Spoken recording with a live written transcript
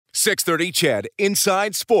630 CHED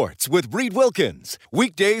Inside Sports with Reed Wilkins.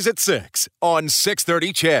 Weekdays at 6 on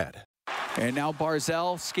 630 CHED. And now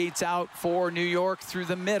Barzal skates out for New York through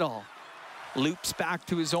the middle. Loops back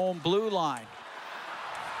to his own blue line.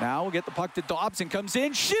 Now we'll get the puck to Dobson. Comes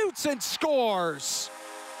in, shoots, and scores.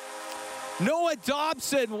 Noah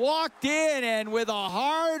Dobson walked in, and with a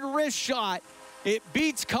hard wrist shot, it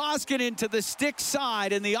beats Koskinen to the stick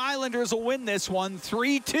side, and the Islanders will win this one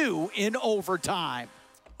 3-2 in overtime.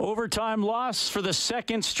 Overtime loss for the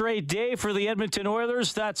second straight day for the Edmonton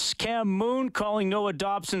Oilers. That's Cam Moon calling Noah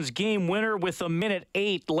Dobson's game winner with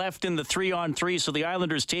 1:08 left in the 3-on-3. So the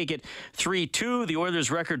Islanders take it 3-2. The Oilers'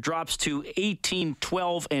 record drops to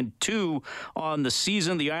 18-12-2 on the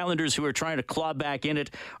season. The Islanders, who are trying to claw back in it,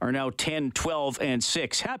 are now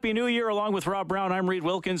 10-12-6. Happy New Year, along with Rob Brown. I'm Reed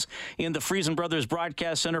Wilkins in the Friesen Brothers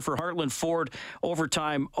Broadcast Center for Heartland Ford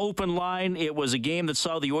Overtime Open Line. It was a game that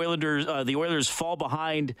saw the Oilers fall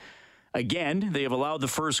behind. Again, they have allowed the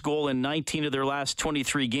first goal in 19 of their last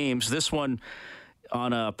 23 games. This one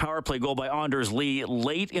on a power play goal by Anders Lee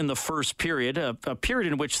late in the first period, a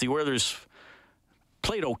period in which the Oilers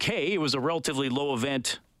played okay. It was a relatively low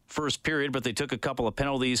event first period, but they took a couple of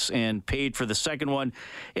penalties and paid for the second one.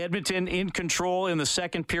 Edmonton in control in the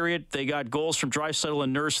second period. They got goals from Draisaitl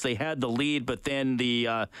and Nurse. They had the lead, but then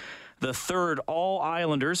the third, all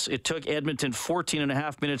Islanders. It took Edmonton 14 and a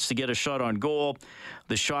half minutes to get a shot on goal.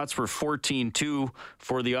 The shots were 14-2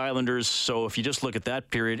 for the Islanders. So if you just look at that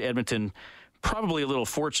period, Edmonton probably a little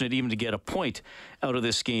fortunate even to get a point out of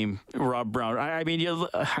this game, Rob Brown. I mean,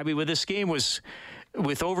 with this game was...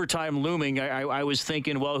 With overtime looming, I was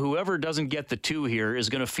thinking, well, whoever doesn't get the 2 here is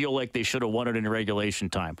going to feel like they should have won it in regulation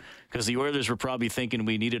time, because the Oilers were probably thinking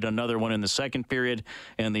we needed another one in the second period,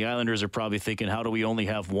 and the Islanders are probably thinking, how do we only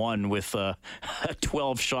have one with a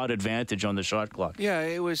 12-shot advantage on the shot clock? Yeah,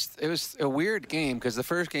 it was a weird game because the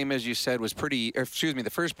first game, as you said, was the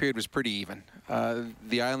first period was pretty even.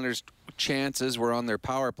 The Islanders' chances were on their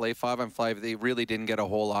power play, 5-on-5. They really didn't get a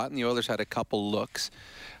whole lot, and the Oilers had a couple looks.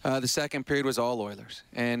 The second period was all Oilers,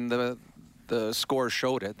 and the score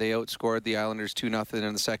showed it. They outscored the Islanders 2-0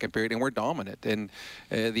 in the second period, and were dominant. And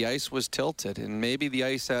the ice was tilted, and maybe the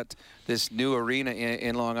ice at this new arena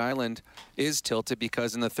in Long Island is tilted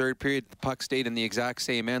because in the third period, the puck stayed in the exact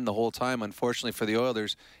same end the whole time. Unfortunately for the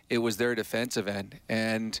Oilers, it was their defensive end,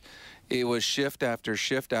 and it was shift after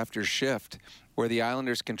shift after shift where the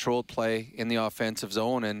Islanders controlled play in the offensive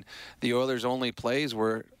zone, and the Oilers' only plays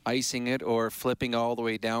were icing it or flipping all the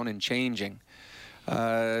way down and changing.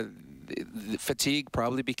 The fatigue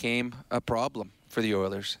probably became a problem for the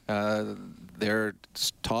Oilers. Their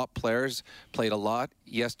top players played a lot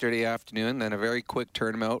yesterday afternoon, then a very quick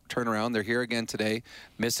turnaround. They're here again today,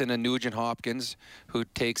 missing a Nugent Hopkins, who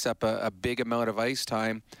takes up a big amount of ice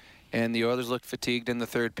time, and the Oilers looked fatigued in the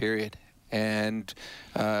third period. And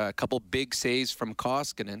a couple big saves from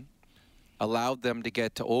Koskinen allowed them to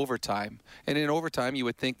get to overtime. And in overtime, you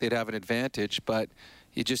would think they'd have an advantage, but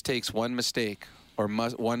it just takes one mistake or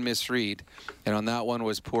one misread. And on that one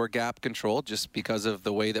was poor gap control just because of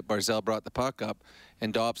the way that Barzal brought the puck up,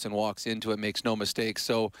 and Dobson walks into it, makes no mistakes.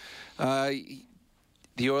 So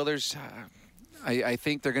the Oilers, I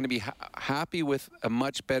think they're going to be happy with a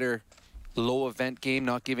much better low-event game,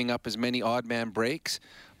 not giving up as many odd-man breaks,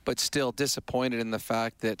 but still disappointed in the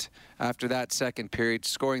fact that after that second period,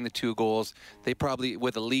 scoring the 2 goals, they probably,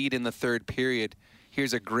 with a lead in the third period,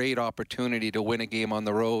 here's a great opportunity to win a game on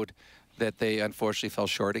the road that they unfortunately fell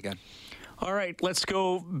short again. All right, let's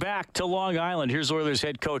go back to Long Island. Here's Oilers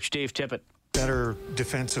head coach Dave Tippett. Better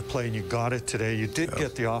defensive play, and you got it today. You did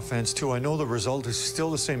get the offense, too. I know the result is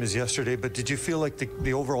still the same as yesterday, but did you feel like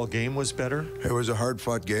the overall game was better? It was a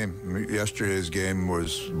hard-fought game. Yesterday's game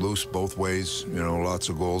was loose both ways, lots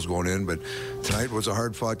of goals going in, but tonight was a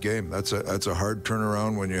hard-fought game. That's a hard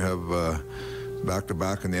turnaround when you have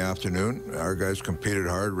back-to-back in the afternoon. Our guys competed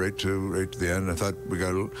hard right to the end. I thought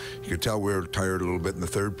you could tell we were tired a little bit in the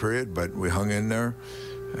third period, but we hung in there.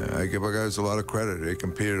 I give our guys a lot of credit. They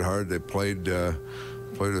competed hard. They played a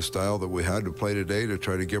style that we had to play today to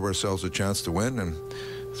try to give ourselves a chance to win, and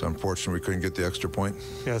it's unfortunate we couldn't get the extra point.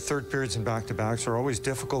 Yeah, third periods and back-to-backs are always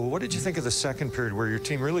difficult. What did you think of the second period where your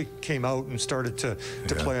team really came out and started to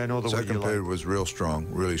play? I know the way you second period was real strong,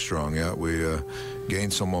 really strong. Yeah, we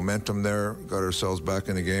gained some momentum there, got ourselves back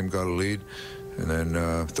in the game, got a lead, and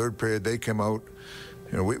then third period they came out.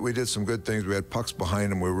 We did some good things. We had pucks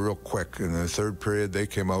behind them. We were real quick. In the third period, they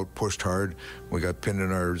came out, pushed hard. We got pinned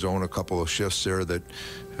in our zone a couple of shifts there that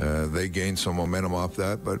they gained some momentum off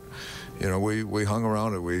that. But, we hung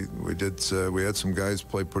around it. We had some guys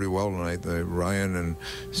play pretty well tonight. Ryan and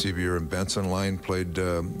Sevier and Benson line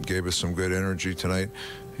gave us some good energy tonight.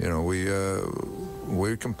 you know,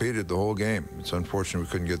 we competed the whole game. It's unfortunate we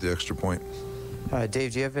couldn't get the extra point.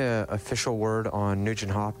 Dave, do you have an official word on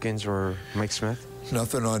Nugent Hopkins or Mike Smith?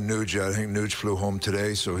 Nothing on Nuge yet. I think Nuge flew home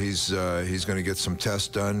today, so he's going to get some tests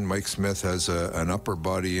done. Mike Smith has an upper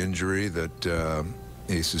body injury that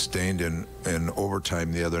he sustained in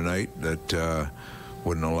overtime the other night that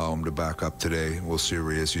wouldn't allow him to back up today. We'll see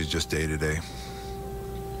where he is. He's just day-to-day.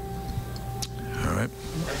 All right.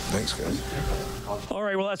 Thanks, guys. All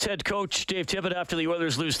right, well, that's head coach Dave Tippett after the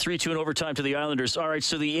Oilers lose 3-2 in overtime to the Islanders. All right,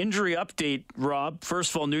 so the injury update, Rob. First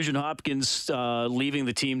of all, Nugent Hopkins leaving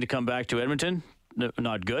the team to come back to Edmonton.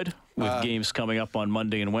 Not good with games coming up on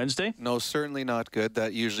Monday and Wednesday. No, certainly not good.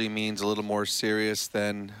 That usually means a little more serious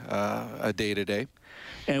than a day-to-day.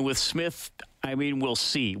 And with Smith, I mean, we'll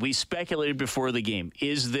see. We speculated before the game.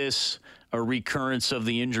 Is this a recurrence of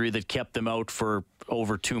the injury that kept them out for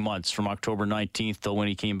over 2 months, from October 19th till when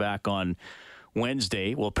he came back on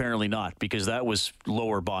Wednesday? Well, apparently not, because that was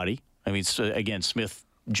lower body. I mean, again, Smith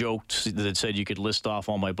joked that said you could list off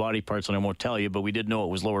all my body parts and I won't tell you, but we did know it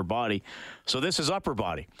was lower body. So this is upper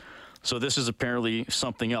body. So this is apparently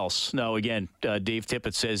something else. Now, again, Dave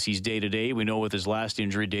Tippett says he's day-to-day. We know with his last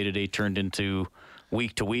injury, day-to-day turned into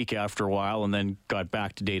week-to-week after a while and then got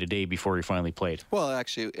back to day-to-day before he finally played. Well, it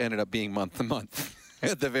actually ended up being month-to-month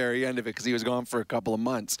at the very end of it because he was gone for a couple of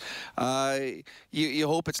months. You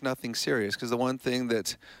hope it's nothing serious, because the one thing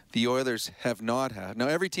that the Oilers have not had... Now,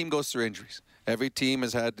 every team goes through injuries. Every team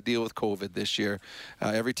has had to deal with COVID this year.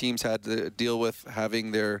 Every team's had to deal with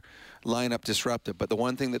having their lineup disrupted. But the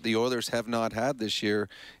one thing that the Oilers have not had this year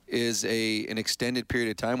is an extended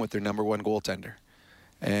period of time with their number one goaltender.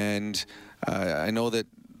 And I know that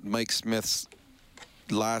Mike Smith's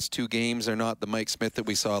last 2 games are not the Mike Smith that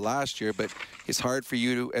we saw last year, but it's hard for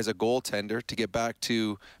you as a goaltender to get back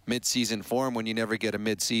to mid-season form when you never get a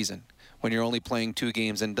mid-season, when you're only playing 2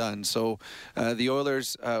 games and done. So the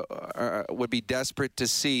Oilers would be desperate to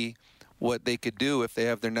see what they could do if they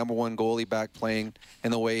have their number one goalie back playing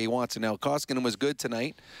in the way he wants it. Now, Koskinen was good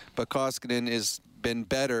tonight, but Koskinen has been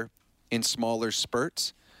better in smaller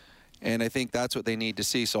spurts. And I think that's what they need to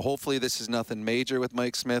see. So hopefully this is nothing major with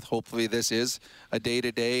Mike Smith. Hopefully this is a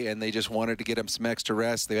day-to-day, and they just wanted to get him some extra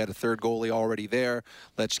rest. They had a third goalie already there.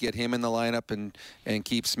 Let's get him in the lineup and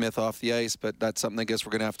keep Smith off the ice. But that's something I guess we're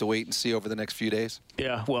going to have to wait and see over the next few days.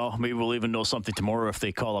 Yeah, well, maybe we'll even know something tomorrow if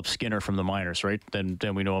they call up Skinner from the minors, right? Then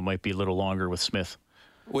we know it might be a little longer with Smith.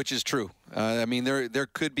 Which is true. I mean, there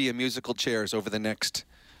could be a musical chairs over the next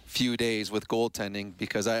few days with goaltending,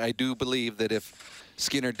 because I do believe that if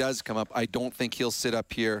Skinner does come up, I don't think he'll sit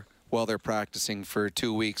up here while they're practicing for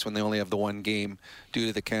 2 weeks when they only have the one game due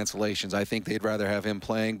to the cancellations. I think they'd rather have him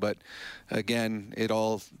playing, but again, it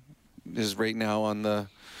all is right now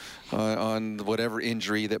on whatever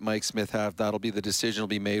injury that Mike Smith have. That'll be the decision will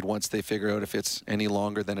be made once they figure out if it's any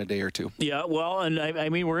longer than a day or 2. Yeah, well, and I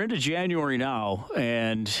mean, we're into January now,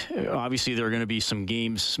 and obviously there are going to be some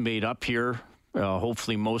games made up here,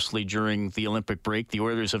 hopefully mostly during the Olympic break. The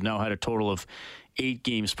Oilers have now had a total of 8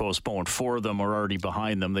 games postponed. 4 of them are already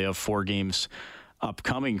behind them. They have 4 games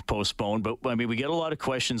upcoming postponed. But, I mean, we get a lot of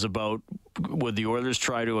questions about would the Oilers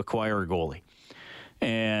try to acquire a goalie?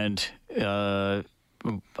 And, I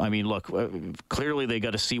mean, look, clearly they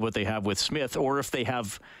got to see what they have with Smith, or if they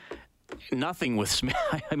have nothing with Smith.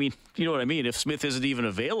 I mean, you know what I mean? If Smith isn't even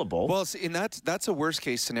available. Well, see, and that's a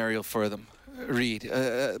worst-case scenario for them, Reed.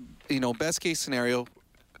 Best case scenario,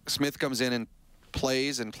 Smith comes in and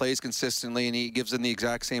plays consistently, and he gives them the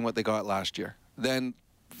exact same what they got last year. Then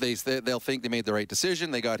they'll think they made the right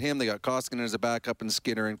decision. They got him. They got Koskinen as a backup and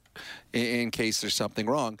Skinner in case there's something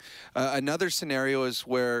wrong. Another scenario is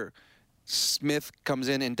where Smith comes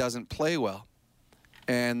in and doesn't play well,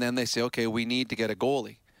 and then they say, okay, we need to get a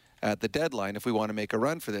goalie at the deadline if we want to make a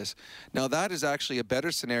run for this. Now, that is actually a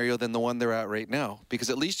better scenario than the one they're at right now, because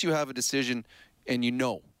at least you have a decision and you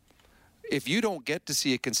know. If you don't get to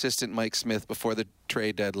see a consistent Mike Smith before the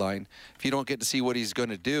trade deadline, if you don't get to see what he's going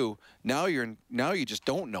to do, now you just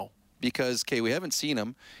don't know, because, okay, we haven't seen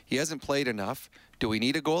him. He hasn't played enough. Do we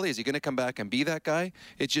need a goalie? Is he going to come back and be that guy?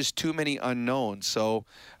 It's just too many unknowns. So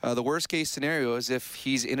the worst-case scenario is if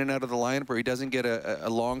he's in and out of the lineup, or he doesn't get a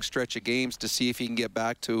long stretch of games to see if he can get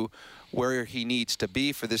back to where he needs to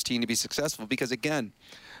be for this team to be successful. Because, again,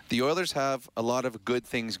 the Oilers have a lot of good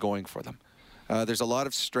things going for them. There's a lot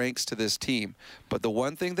of strengths to this team. But the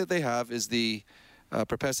one thing that they have is the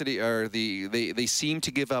propensity, or they seem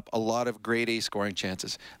to give up a lot of grade A scoring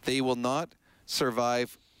chances. They will not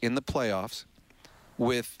survive in the playoffs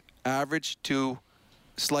with average to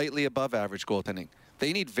slightly above average goaltending.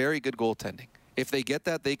 They need very good goaltending. If they get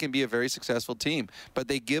that, they can be a very successful team. But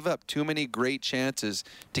they give up too many great chances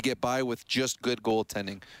to get by with just good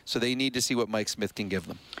goaltending. So they need to see what Mike Smith can give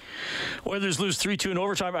them. Oilers lose 3-2 in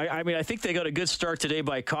overtime. I think they got a good start today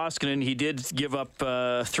by Koskinen. He did give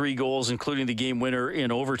up 3 goals, including the game winner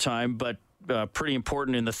in overtime, but pretty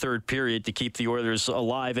important in the third period to keep the Oilers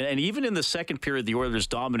alive. And even in the second period, the Oilers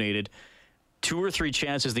dominated. 2 or 3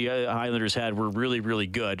 chances the Islanders had were really, really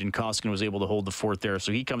good, and Koskinen was able to hold the fort there.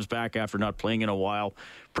 So he comes back after not playing in a while.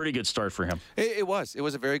 Pretty good start for him. It was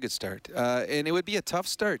a very good start. And it would be a tough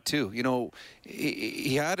start, too. You know,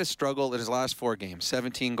 he had a struggle in his last 4 games,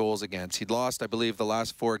 17 goals against. He'd lost, I believe, the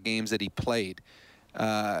last 4 games that he played.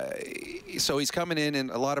 So he's coming in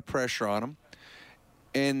and a lot of pressure on him.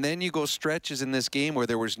 And then you go stretches in this game where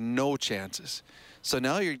there was no chances. So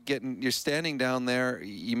now you're standing down there.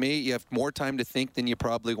 You have more time to think than you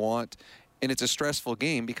probably want, and it's a stressful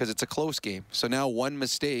game because it's a close game. So now one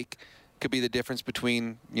mistake could be the difference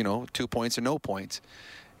between 2 points or no points.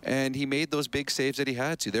 And he made those big saves that he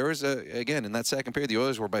had to. There was again in that second period, the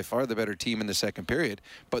Oilers were by far the better team in the second period,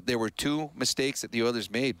 but there were 2 mistakes that the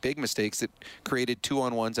Oilers made, big mistakes that created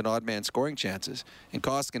 2-on-1s and odd man scoring chances. And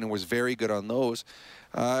Koskinen was very good on those.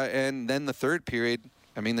 And then the third period.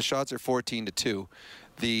 I mean, the shots are 14-2.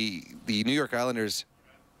 The New York Islanders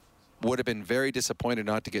would have been very disappointed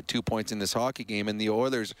not to get 2 points in this hockey game, and the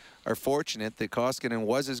Oilers are fortunate that Koskinen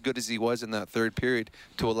was as good as he was in that third period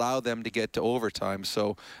to allow them to get to overtime.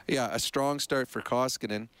 So, yeah, a strong start for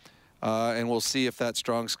Koskinen, and we'll see if that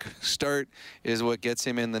strong start is what gets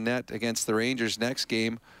him in the net against the Rangers next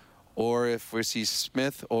game, or if we see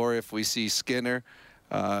Smith, or if we see Skinner.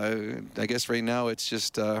 I guess right now it's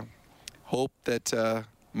just hope that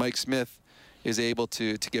Mike Smith is able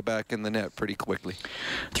to get back in the net pretty quickly.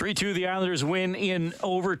 3-2, the Islanders win in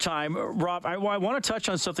overtime. Rob, I want to touch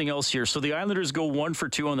on something else here. So the Islanders go 1 for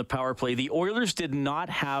 2 on the power play. The Oilers did not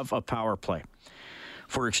have a power play.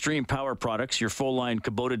 For Extreme Power Products, your full-line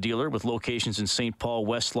Kubota dealer with locations in St. Paul,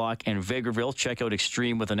 Westlock, and Vegreville. Check out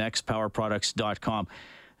Extreme with an X, powerproducts.com.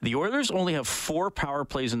 The Oilers only have 4 power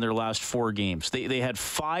plays in their last 4 games. They had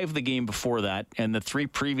 5 the game before that, and the 3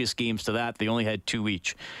 previous games to that, they only had 2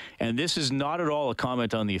 each. And this is not at all a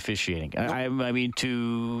comment on the officiating. I mean,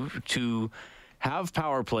 to have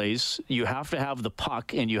power plays, you have to have the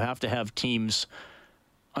puck, and you have to have teams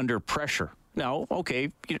under pressure. Now,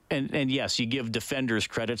 okay, and yes, you give defenders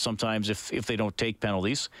credit sometimes if they don't take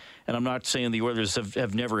penalties. And I'm not saying the Oilers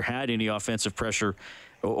have never had any offensive pressure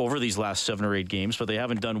over these last 7 or 8 games, but they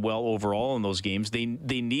haven't done well overall in those games. They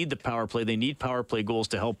need the power play. They need power play goals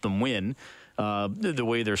to help them win the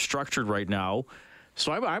way they're structured right now.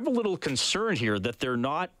 So I'm a little concerned here that they're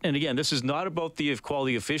not, and again, this is not about the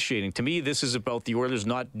quality of officiating. To me, this is about the Oilers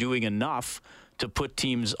not doing enough to put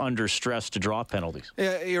teams under stress to draw penalties.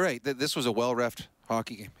 Yeah, you're right. This was a well-reffed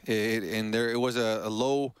hockey game. It was a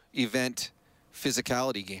low-event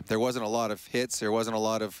physicality game. There wasn't a lot of hits. There wasn't a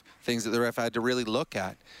lot of things that the ref had to really look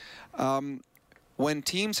at. When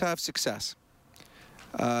teams have success,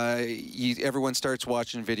 everyone starts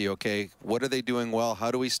watching video. Okay, what are they doing well? How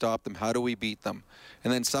do we stop them? How do we beat them?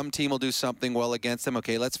 And then some team will do something well against them.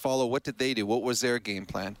 Okay, let's follow. What did they do? What was their game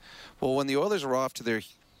plan? Well, when the Oilers were off to their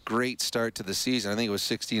great start to the season, I think it was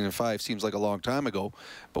 16-5, seems like a long time ago,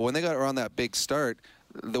 but when they got on that big start,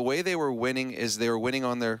 the way they were winning is they were winning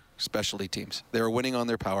on their specialty teams. They were winning on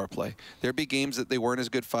their power play. There'd be games that they weren't as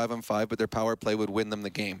good 5-on-5, but their power play would win them the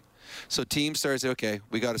game. So teams started to say, okay,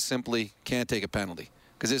 we got to simply can't take a penalty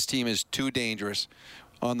because this team is too dangerous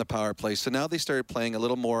on the power play. So now they started playing a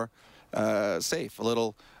little more safe, a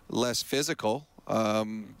little less physical.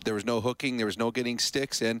 There was no hooking. There was no getting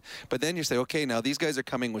sticks in. But then you say, okay, now these guys are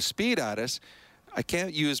coming with speed at us. I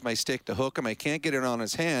can't use my stick to hook him. I can't get it on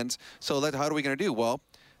his hands. So how are we going to do? Well,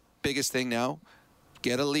 biggest thing now,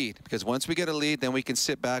 get a lead. Because once we get a lead, then we can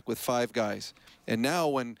sit back with 5 guys. And now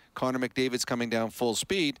when Connor McDavid's coming down full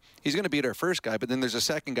speed, he's going to beat our first guy, but then there's a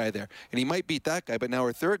second guy there. And he might beat that guy, but now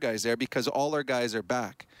our third guy's there because all our guys are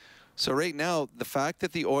back. So right now, the fact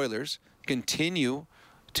that the Oilers continue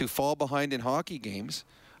to fall behind in hockey games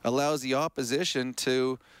allows the opposition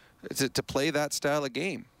to play that style of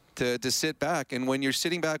game. To sit back, and when you're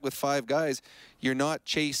sitting back with 5 guys, you're not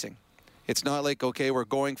chasing. It's not like, okay, we're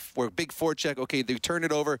big forecheck, okay, they turn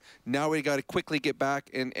it over, now we got to quickly get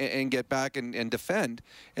back and get back and defend,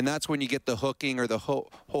 and that's when you get the hooking or the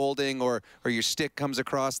holding or your stick comes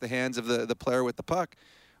across the hands of the player with the puck.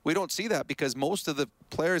 We don't see that because most of the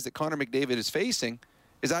players that Connor McDavid is facing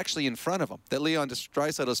is actually in front of him, that Leon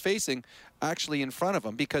Draisaitl is facing actually in front of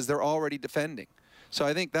him because they're already defending. So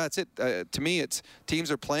I think that's it. To me, it's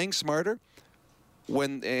teams are playing smarter.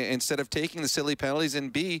 when instead of taking the silly penalties,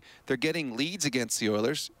 and B, they're getting leads against the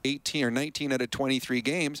Oilers, 18 or 19 out of 23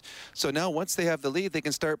 games. So now once they have the lead, they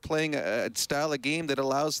can start playing a style of game that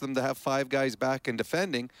allows them to have 5 guys back and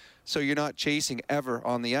defending, so you're not chasing ever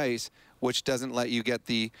on the ice, which doesn't let you get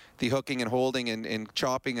the hooking and holding and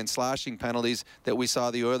chopping and slashing penalties that we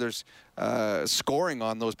saw the Oilers scoring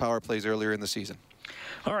on those power plays earlier in the season.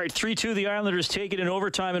 All right, 3-2, the Islanders take it in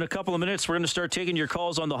overtime in a couple of minutes. We're going to start taking your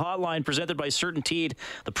calls on the hotline presented by CertainTeed,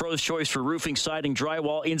 the pro's choice for roofing, siding,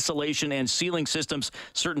 drywall, insulation, and ceiling systems.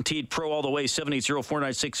 CertainTeed Pro all the way,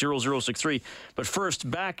 780-496-0063. But first,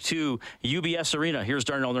 back to UBS Arena. Here's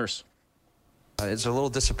Darnell Nurse. It's a little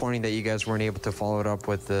disappointing that you guys weren't able to follow it up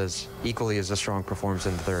with as equally as a strong performance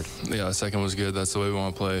in the third. Yeah, the second was good. That's the way we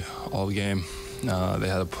want to play all the game. They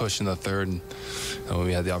had a push in the third, and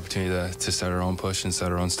we had the opportunity to set our own push and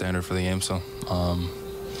set our own standard for the game. So,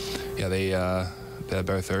 they had a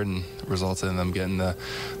better third and resulted in them getting the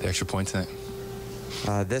extra point tonight.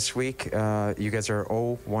 This week, you guys are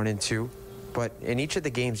 0-1-2. But in each of the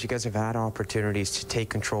games, you guys have had opportunities to take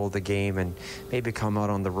control of the game and maybe come out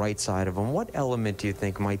on the right side of them. What element do you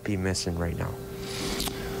think might be missing right now?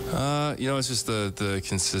 It's just the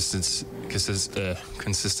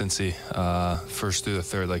consistency first through the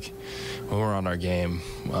third. Like when we're on our game,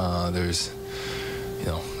 there's,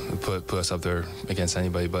 put us up there against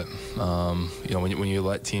anybody. But when you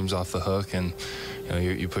let teams off the hook and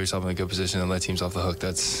you put yourself in a good position and let teams off the hook,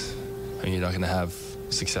 you're not going to have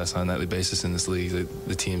success on a nightly basis in this league.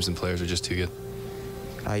 The teams and players are just too good.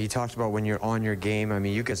 You talked about when you're on your game. I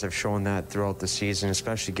mean, you guys have shown that throughout the season,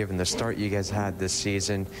 especially given the start you guys had this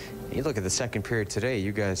season. You look at the second period today,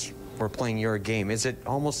 you guys were playing your game. Is it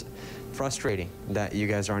almost frustrating that you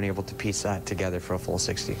guys aren't able to piece that together for a full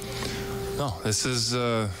 60? No, this is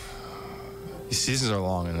these seasons are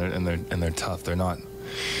long and they're tough. They're not,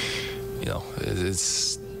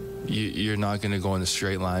 you're not going to go in a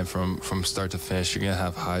straight line from start to finish. You're going to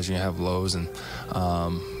have highs, you're going to have lows, and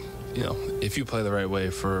if you play the right way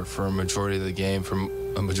for a majority of the game, from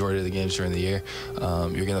a majority of the games during the year,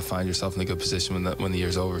 you're going to find yourself in a good position when the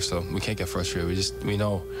year's over. So we can't get frustrated. We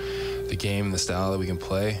know the game and the style that we can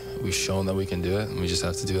play. We've shown that we can do it, and we just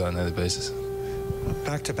have to do it on a daily basis.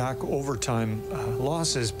 Back-to-back overtime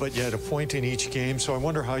losses, but yet a point in each game. So I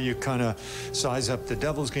wonder how you kind of size up the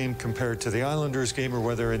Devils game compared to the Islanders game, or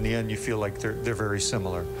whether in the end you feel like they're very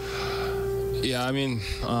similar. Yeah, I mean,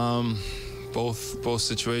 both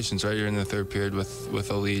situations, right? You're in the third period with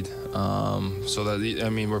a lead, so that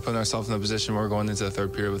we're putting ourselves in a position where we're going into the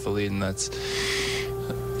third period with a lead, and that's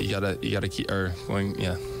you gotta keep going.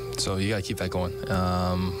 Yeah, so you gotta keep that going.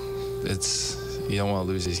 You don't want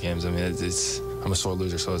to lose these games. I mean, I'm a sore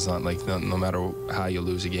loser, so it's not like no matter how you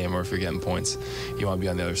lose a game or if you're getting points, you want to be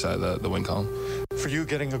on the other side of the win column. For you,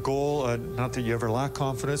 getting a goal, not that you ever lack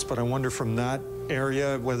confidence, but I wonder from that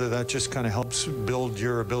area whether that just kind of helps build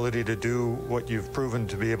your ability to do what you've proven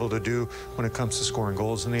to be able to do when it comes to scoring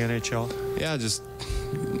goals in the NHL? Yeah, just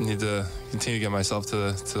need to continue to get myself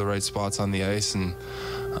to the right spots on the ice and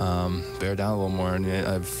bear down a little more. And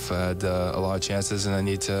I've had a lot of chances, and I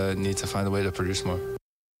need to find a way to produce more.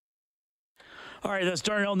 All right, that's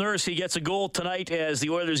Darnell Nurse. He gets a goal tonight as the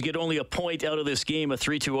Oilers get only a point out of this game, a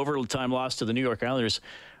 3-2 overtime loss to the New York Islanders.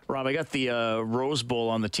 Rob, I got the Rose Bowl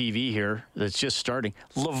on the TV here that's just starting.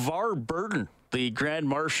 LeVar Burton, the Grand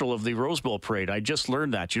Marshal of the Rose Bowl parade. I just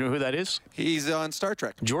learned that. Do you know who that is? He's on Star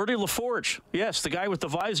Trek. Geordie LaForge. Yes, the guy with the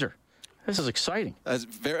visor. This is exciting. That's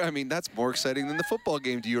more exciting than the football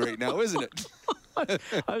game to you right now, isn't it?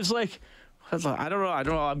 I was like, I don't know. I'm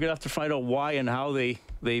going to have to find out why and how they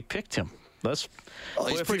picked him. He's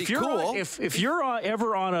pretty cool. If you're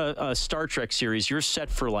ever on a Star Trek series, you're set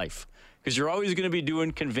for life. Because you're always going to be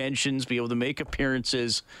doing conventions, be able to make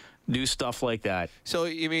appearances, do stuff like that. So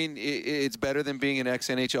you mean it's better than being an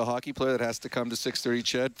ex-NHL hockey player that has to come to 6:30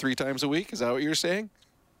 Ched 3 times a week? Is that what you're saying?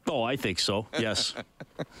 Oh, I think so. Yes.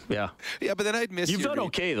 Yeah. Yeah, but then I'd miss you. You've done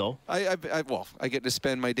okay, though. I get to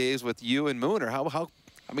spend my days with you and Moon. Or how?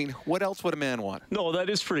 I mean, what else would a man want? No, that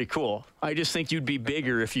is pretty cool. I just think you'd be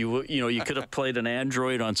bigger if you could have played an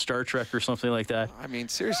android on Star Trek or something like that. I mean,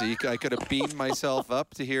 seriously, I could have beamed myself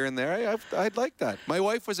up to here and there. I'd like that. My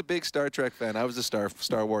wife was a big Star Trek fan. I was a Star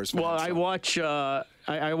Wars fan. Well, I watch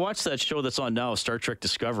that show that's on now, Star Trek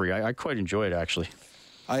Discovery. I quite enjoy it, actually.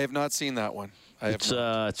 I have not seen that one. It's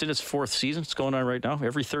in its 4th season. It's going on right now,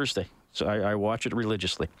 every Thursday. So I watch it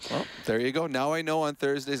religiously. Well, there you go. Now I know on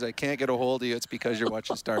Thursdays I can't get a hold of you. It's because you're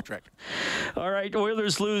watching Star Trek. All right,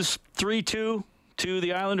 Oilers lose 3-2 to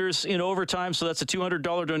the Islanders in overtime. So that's a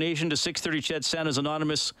 $200 donation to 630 Ched Santa's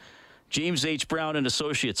Anonymous James H. Brown and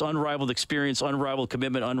Associates, unrivaled experience, unrivaled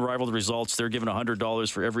commitment, unrivaled results. They're given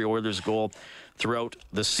 $100 for every Oilers goal throughout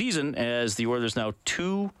the season, as the Oilers now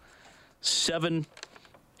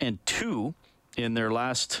 2-7-2 in their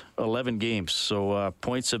last 11 games. So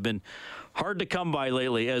points have been hard to come by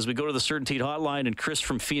lately. As we go to the Certainty Hotline, and Chris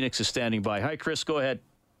from Phoenix is standing by. Hi, Chris. Go ahead.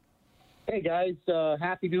 Hey, guys.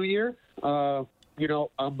 Happy New Year. My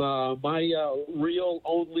real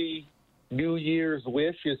only New Year's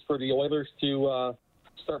wish is for the Oilers to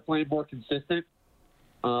start playing more consistent.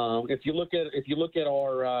 If you look at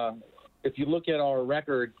our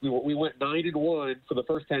record, we went 9-1 for the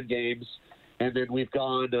first 10 games, and then we've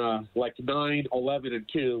gone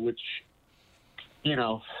 9-11-2, which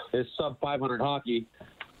is sub 500 hockey.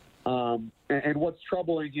 And what's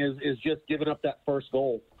troubling is just giving up that first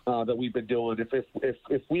goal that we've been doing.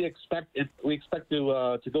 If we expect to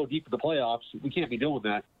go deep in the playoffs, we can't be doing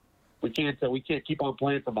that. We can't keep on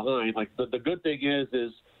playing from behind. Like the good thing is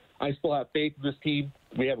I still have faith in this team.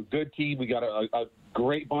 We have a good team. We got a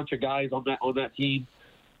great bunch of guys on that team.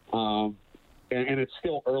 And it's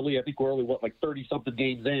still early. I think we're only 30 something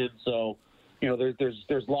games in. So,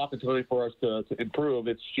 there's lots of time for us to improve.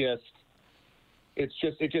 It's just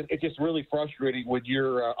really frustrating when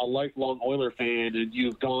you're a lifelong Oiler fan and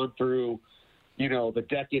you've gone through, the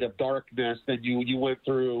decade of darkness that you went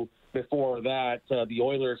through before that, the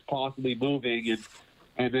Oilers possibly moving,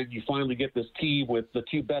 and then you finally get this team with the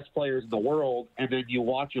two best players in the world, and then you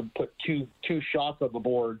watch them put two shots on the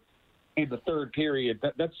board in the third period.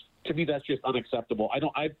 That's to me, that's just unacceptable. I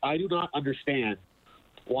do not understand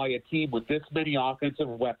why a team with this many offensive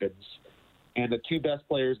weapons and the two best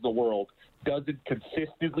players in the world doesn't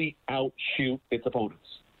consistently outshoot its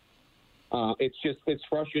opponents. It's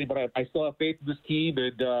frustrating, but I still have faith in this team.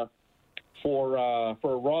 And for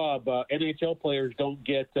Rob, NHL players don't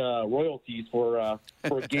get royalties for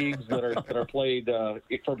games that are played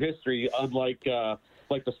from history. Unlike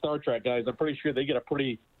like the Star Trek guys, I'm pretty sure they get a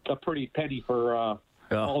pretty penny for all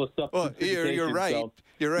the stuff. Well, you're right. So,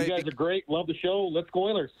 you're right. You guys are great. Love the show. Let's go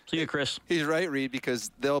Oilers. See you, Chris. He's right, Reed,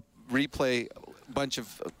 because they'll replay a bunch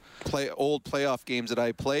of old playoff games that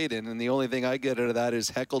I played in, and the only thing I get out of that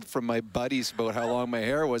is heckled from my buddies about how long my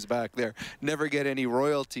hair was back there. Never get any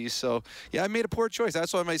royalties. So, yeah, I made a poor choice.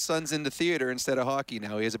 That's why my son's into theater instead of hockey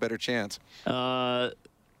now. He has a better chance. Bob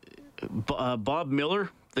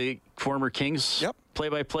Miller, the former Kings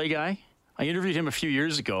play-by-play guy, I interviewed him a few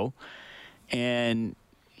years ago, and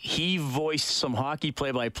he voiced some hockey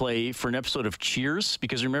play-by-play for an episode of Cheers,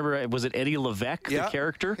 because remember, was it Eddie Levesque, the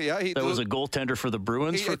character? Yeah, that was a goaltender for the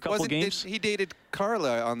Bruins for a couple games. He dated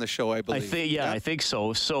Carla on the show, I believe. I think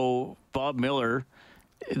so. So Bob Miller,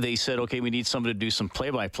 they said, okay, we need somebody to do some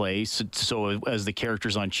play-by-play. So as the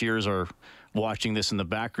characters on Cheers are watching this in the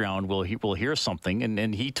background, we'll hear something.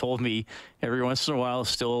 And he told me every once in a while,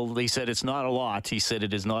 still, he said it's not a lot. He said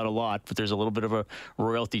it is not a lot, but there's a little bit of a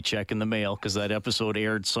royalty check in the mail because that episode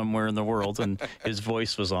aired somewhere in the world and his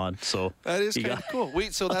voice was on. So that is kind of cool.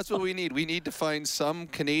 So that's what we need. We need to find some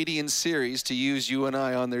Canadian series to use you and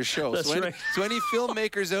I on their show. That's right. So any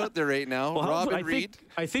filmmakers out there right now, Rob and Reed?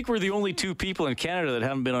 I think we're the only two people in Canada that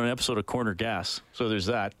haven't been on an episode of Corner Gas. So there's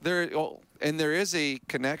that. And there is a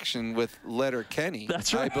connection with Letterkenny,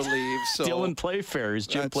 that's right, I believe. So Dylan Playfair is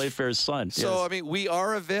Jim Playfair's son. So, yes. I mean, we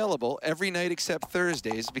are available every night except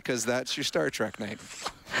Thursdays because that's your Star Trek night.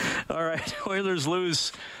 All right, Oilers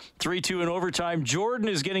lose 3-2 in overtime. Jordan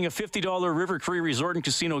is getting a $50 River Cree Resort and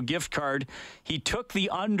Casino gift card. He took the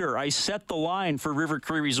under. I set the line for River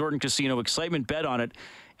Cree Resort and Casino. Excitement bet on it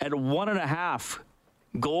at 1.5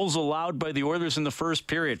 goals allowed by the Oilers in the first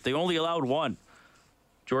period. They only allowed 1.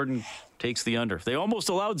 Jordan takes the under. They almost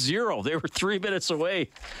allowed 0. They were 3 minutes away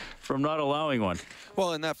from not allowing 1.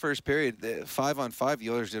 Well, in that first period, 5-on-5,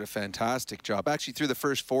 the Oilers did a fantastic job. Actually, through the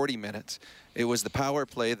first 40 minutes, it was the power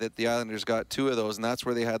play that the Islanders got 2 of those, and that's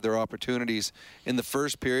where they had their opportunities in the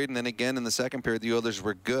first period. And then again in the second period, the Oilers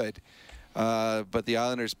were good. But the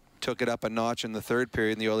Islanders took it up a notch in the third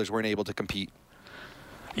period, and the Oilers weren't able to compete.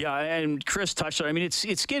 Yeah, and Chris touched on it. I mean,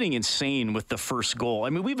 it's getting insane with the first goal. I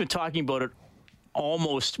mean, we've been talking about it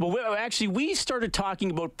almost. Well, we started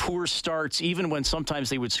talking about poor starts even when sometimes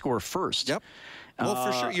they would score first. Yep. Well,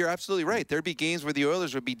 for sure, you're absolutely right. There'd be games where the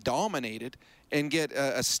Oilers would be dominated and get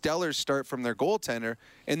a stellar start from their goaltender,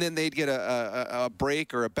 and then they'd get a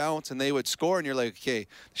break or a bounce, and they would score, and you're like, okay,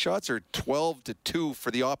 the shots are 12-2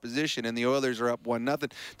 for the opposition, and the Oilers are up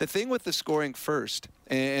 1-0. The thing with the scoring first,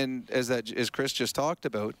 and as Chris just talked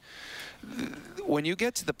about, when you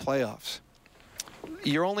get to the playoffs,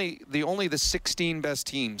 the 16 best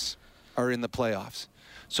teams are in the playoffs.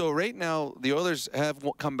 So right now, the Oilers have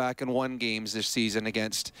come back and won games this season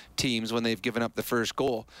against teams when they've given up the first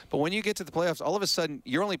goal. But when you get to the playoffs, all of a sudden,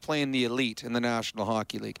 you're only playing the elite in the National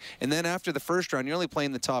Hockey League. And then after the first round, you're only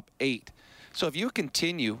playing the top 8. So if you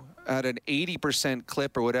continue at an 80%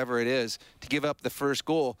 clip or whatever it is to give up the first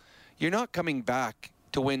goal, you're not coming back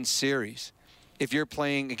to win series. If you're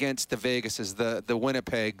playing against the Vegases, the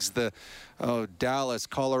Winnipegs, the Dallas,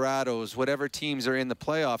 Colorados, whatever teams are in the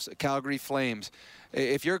playoffs, Calgary Flames,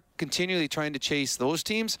 if you're continually trying to chase those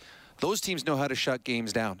teams know how to shut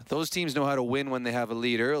games down. Those teams know how to win when they have a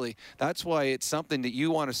lead early. That's why it's something that you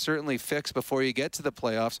want to certainly fix before you get to the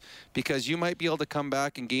playoffs, because you might be able to come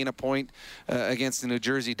back and gain a point against the New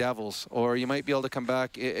Jersey Devils, or you might be able to come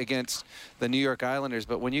back against the New York Islanders.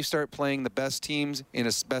 But when you start playing the best teams in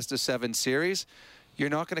a best-of-7 series, you're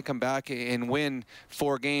not going to come back and win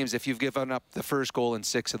 4 games if you've given up the first goal in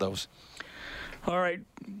 6 of those. All right.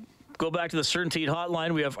 Go back to the Certainty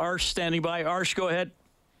Hotline. We have Arsh standing by. Arsh, go ahead.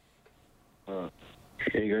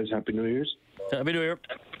 Hey guys, Happy New Year's. Happy New Year.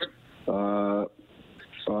 I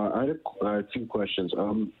had a few questions.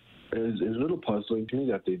 It's a little puzzling to me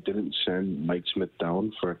that they didn't send Mike Smith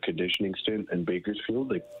down for a conditioning stint in Bakersfield,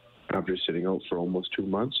 like after sitting out for almost 2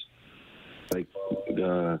 months, just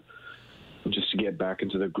to get back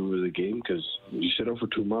into the groove of the game. Because you sit out for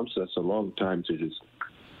 2 months, that's a long time to just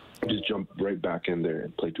jump right back in there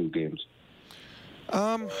and play 2 games.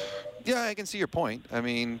 Yeah, I can see your point. I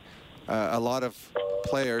mean, a lot of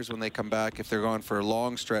players, when they come back, if they're gone for a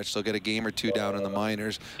long stretch, they'll get a game or 2 down in the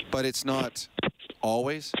minors. But it's not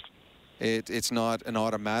always. It's not an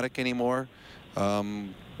automatic anymore.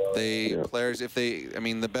 Players,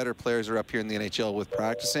 the better players are up here in the NHL with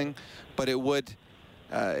practicing, but it would,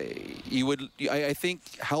 I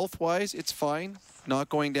think health-wise, it's fine not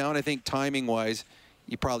going down. I think timing-wise,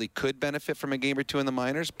 you probably could benefit from a game or 2 in the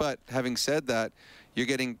minors. But having said that, you're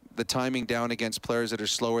getting the timing down against players that are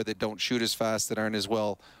slower, that don't shoot as fast, that aren't as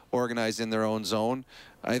well organized in their own zone.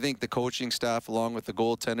 I think the coaching staff, along with the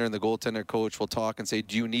goaltender and the goaltender coach, will talk and say,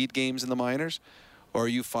 do you need games in the minors? Or are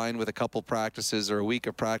you fine with a couple practices or a week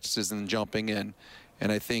of practices and jumping in?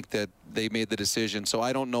 And I think that they made the decision. So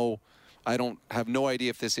I don't know. I don't have no idea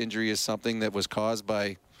if this injury is something that was caused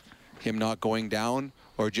by him not going down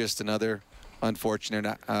or just another unfortunate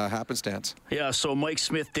happenstance. Yeah, so Mike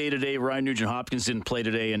Smith day-to-day, Ryan Nugent-Hopkins didn't play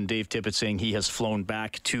today, and Dave Tippett saying he has flown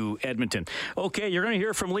back to Edmonton. Okay, you're going to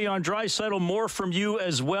hear from Leon Draisaitl, more from you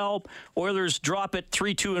as well. Oilers drop it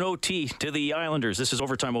 3-2 in OT to the Islanders. This is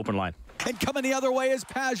Overtime Open Line. And coming the other way is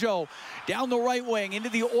Pajot. Down the right wing into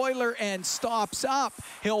the Oiler end, stops up.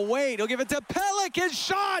 He'll wait. He'll give it to Pelech. His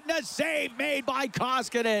shot and a save made by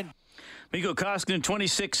Koskinen. Mikko Koskinen,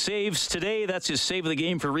 26 saves today. That's his save of the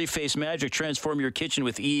game for Reface Magic. Transform your kitchen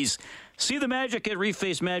with ease. See the magic at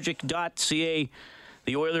refacemagic.ca.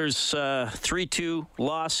 The Oilers' 3-2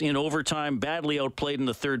 loss in overtime, badly outplayed in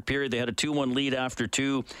the third period. They had a 2-1 lead after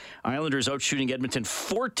 2. Islanders outshooting Edmonton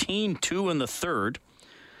 14-2 in the third.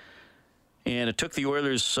 And it took the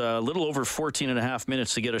Oilers a little over 14 and a half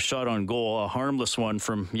minutes to get a shot on goal. A harmless one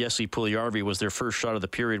from Jesse Puljujarvi was their first shot of the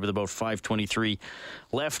period with about 5:23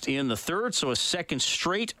 left in the third. So a second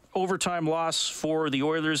straight overtime loss for the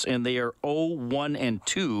Oilers, and they are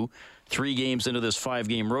 0-1-2, 3 games into this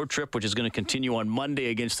 5-game road trip, which is going to continue on Monday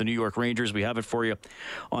against the New York Rangers. We have it for you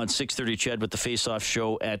on 6:30 CHED with the face-off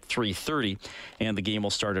show at 3:30, and the game will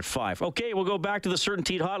start at 5. Okay, we'll go back to the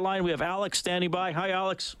Certainty Hotline. We have Alex standing by. Hi,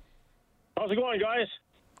 Alex. How's it going, guys?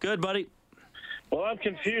 Good, buddy. Well, I'm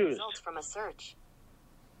confused. Results from a search.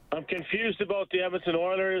 I'm confused about the Edmonton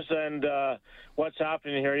Oilers and what's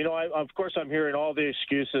happening here. You know, of course, I'm hearing all the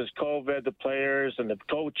excuses: COVID, the players, and the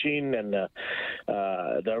coaching, and the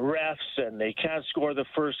refs, and they can't score the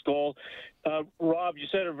first goal. Rob, you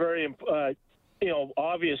said a very,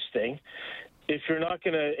 obvious thing. If you're not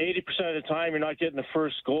going to, 80% of the time, you're not getting the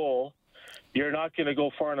first goal, you're not going to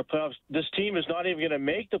go far in the playoffs. This team is not even going to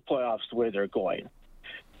make the playoffs the way they're going.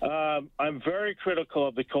 I'm very critical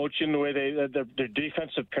of the coaching, the way their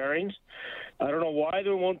defensive pairings. I don't know why they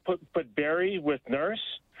won't put Barry with Nurse.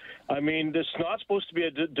 I mean, this is not supposed to be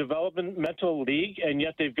a developmental league, and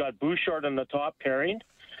yet they've got Bouchard on the top pairing.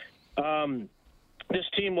 This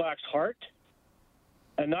team lacks heart,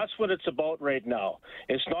 and that's what it's about right now.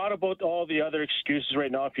 It's not about all the other excuses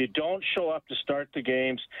right now. If you don't show up to start the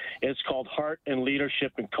games, it's called heart and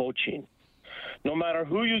leadership and coaching. No matter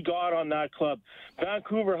who you got on that club.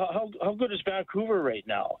 Vancouver, how good is Vancouver right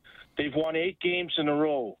now? They've won 8 games in a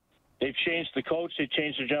row. They've changed the coach. They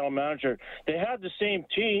changed the general manager. They had the same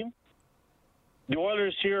team. The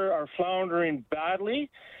Oilers here are floundering badly,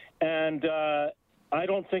 and I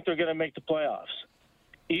don't think they're going to make the playoffs.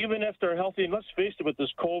 even if they're healthy. And let's face it, with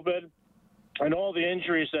this COVID and all the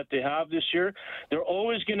injuries that they have this year, they're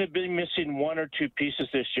always going to be missing one or two pieces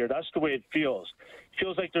this year. That's the way it feels. It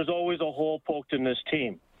feels like there's always a hole poked in this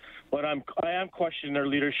team. But I am questioning their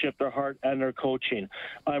leadership, their heart, and their coaching.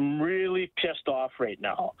 I'm really pissed off right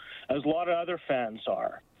now, as a lot of other fans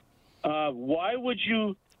are. Why would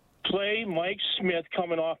you play Mike Smith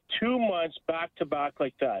coming off 2 months back-to-back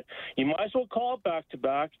like that? You might as well call it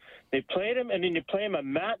back-to-back. They played him, and then you play him a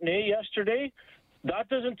matinee yesterday. That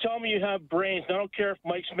doesn't tell me you have brains. I don't care if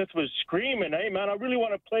Mike Smith was screaming, hey, man, I really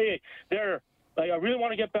want to play there. Like, I really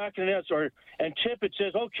want to get back in the nets. And Tippett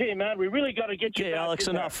says, okay, man, we really got to get you back Alex,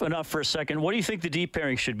 in enough for a second. What do you think the deep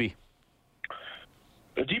pairing should be?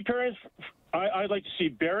 The deep pairings, I'd like to see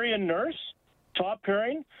Barry and Nurse, top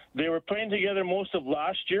pairing. They were playing together most of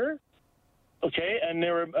last year. Okay, and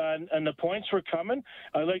they were, and the points were coming.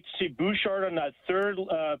 I'd like to see Bouchard on that third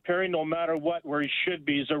pairing, no matter what, where he should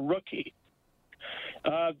be. He's a rookie.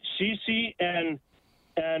 Cece and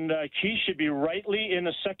Key should be rightly in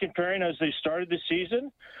the second pairing as they started the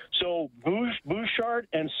season. So Bouchard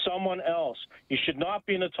and someone else. He should not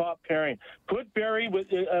be in the top pairing. Put Barry with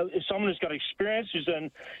someone who's got experience, who's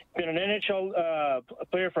been an NHL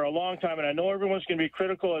player for a long time, and I know everyone's going to be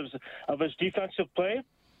critical of his defensive play,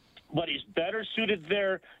 but he's better suited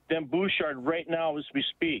there than Bouchard right now as we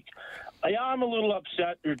speak. Yeah, I'm a little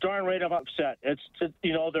upset. You're darn right I'm upset.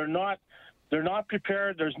 They're not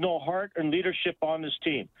prepared. There's no heart and leadership on this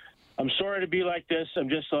team. I'm sorry to be like this. I'm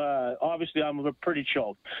just, obviously, I'm pretty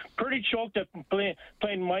choked. Pretty choked at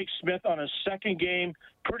playing Mike Smith on a second game.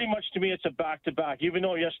 Pretty much to me, it's a back-to-back, even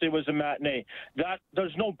though yesterday was a matinee.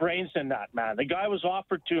 There's no brains in that, man. The guy was off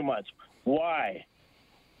for 2 months. Why?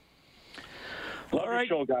 Love your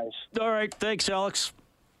show, guys. All right. Thanks, Alex.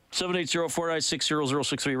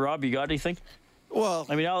 780-496-0063. Rob, you got anything? Well,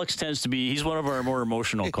 I mean, Alex tends to be, he's one of our more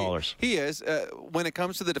emotional callers. He is. When it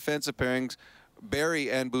comes to the defensive pairings,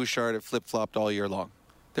 Barry and Bouchard have flip-flopped all year long.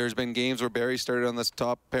 There's been games where Barry started on this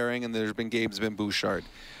top pairing, and there's been games been Bouchard.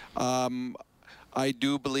 I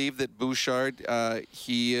do believe that Bouchard,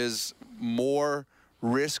 he is more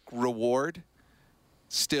risk-reward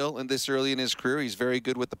still in this early in his career. He's very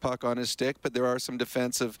good with the puck on his stick, but there are some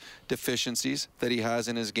defensive deficiencies that he has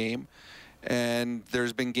in his game. And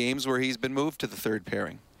there's been games where he's been moved to the third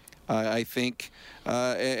pairing. I think,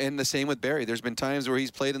 and the same with Barry. There's been times where he's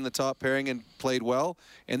played in the top pairing and played well,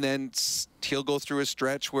 and then he'll go through a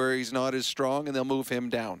stretch where he's not as strong, and they'll move him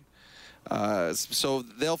down. So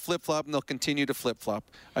they'll flip-flop, and they'll continue to flip-flop.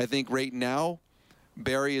 I think right now,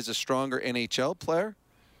 Barry is a stronger NHL player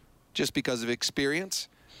just because of experience,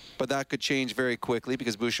 but that could change very quickly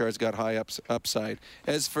because Bouchard's got high upside.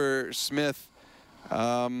 As for Smith,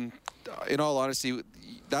 in all honesty,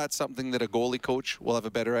 that's something that a goalie coach will have a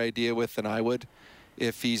better idea with than I would,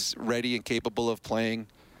 if he's ready and capable of playing.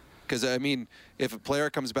 Because, I mean, if a player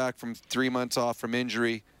comes back from 3 months off from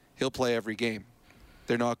injury, he'll play every game.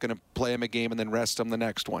 They're not going to play him a game and then rest him the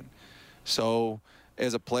next one. So,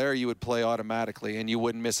 as a player, you would play automatically, and you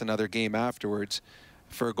wouldn't miss another game afterwards.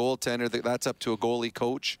 For a goaltender, that's up to a goalie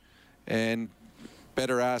coach. And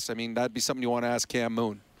better ask, I mean, that'd be something you want to ask Cam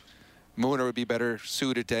Moon. Mooner would be better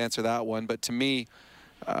suited to answer that one. But to me,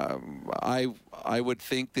 I would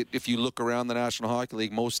think that if you look around the National Hockey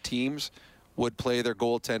League, most teams would play their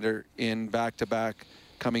goaltender in back-to-back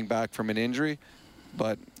coming back from an injury.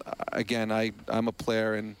 But again, I'm a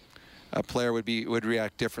player, and a player would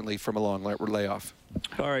react differently from a long layoff.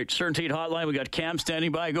 All right, Certainty Hotline. We got Cam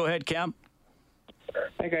standing by. Go ahead, Cam.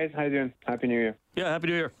 Hey, guys. How you doing? Happy New Year. Yeah, Happy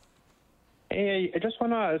New Year. Hey, I just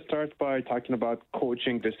want to start by talking about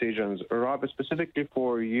coaching decisions. Rob, specifically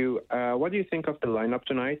for you, what do you think of the lineup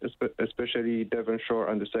tonight, especially Devon Shore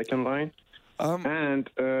on the second line? And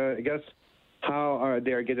I guess how are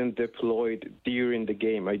they getting deployed during the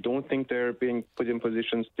game? I don't think they're being put in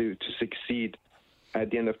positions to succeed at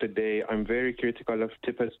the end of the day. I'm very critical of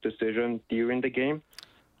Tippett's decision during the game.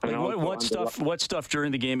 What stuff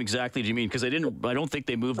during the game exactly do you mean? Because I don't think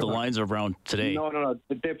they moved the lines around today. No.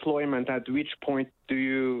 The deployment. At which point do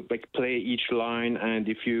you play each line, and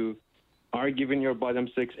if you are giving your bottom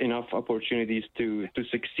six enough opportunities to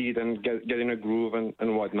succeed and get in a groove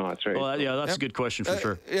and whatnot, right? Well, yeah, that's a good question for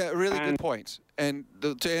sure. Yeah, really good points. And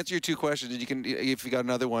to answer your two questions, you can, if you got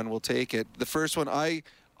another one, we'll take it. The first one, I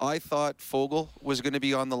thought Foegele was going to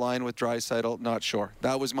be on the line with Draisaitl. Not sure.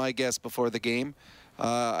 That was my guess before the game.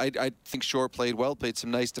 I think Shore played well, made some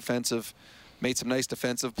nice defensive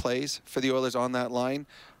plays for the Oilers on that line.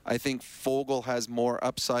 I think Foegele has more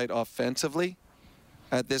upside offensively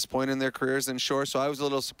at this point in their careers than Shore, so I was a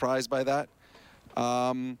little surprised by that.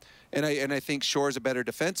 And I think Shore's a better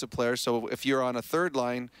defensive player. So if you're on a third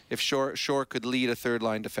line, if Shore could lead a third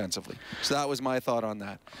line defensively. So that was my thought on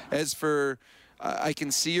that. As for, I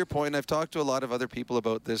can see your point. I've talked to a lot of other people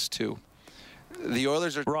about this too. The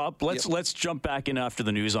Oilers are. Rob, let's jump back in after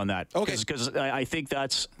the news on that. Okay. Because I think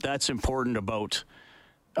that's important about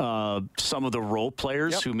some of the role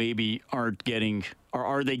players who maybe aren't getting, or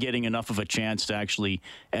are they getting enough of a chance to actually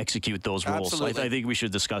execute those roles? So I think we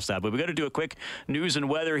should discuss that. But we got to do a quick news and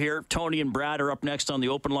weather here. Tony and Brad are up next on the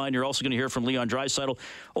open line. You're also going to hear from Leon Draisaitl.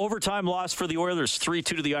 Overtime loss for the Oilers, 3-2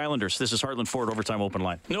 to the Islanders. This is Heartland Ford Overtime Open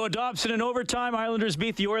Line. Noah Dobson in overtime. Islanders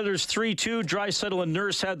beat the Oilers 3-2. Draisaitl and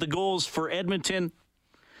Nurse had the goals for Edmonton.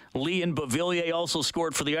 Lee and Beauvillier also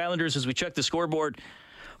scored for the Islanders. As we check the scoreboard,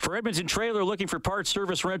 for Edmonton Trailer, looking for parts,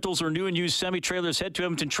 service, rentals, or new and used semi-trailers, head to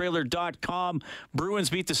EdmontonTrailer.com. Bruins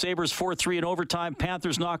beat the Sabres 4-3 in overtime.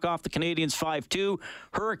 Panthers knock off the Canadians 5-2.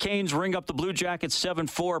 Hurricanes ring up the Blue Jackets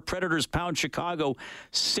 7-4. Predators pound Chicago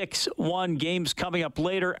 6-1. Games coming up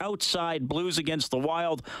later. Outside, Blues against the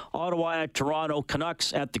Wild. Ottawa at Toronto.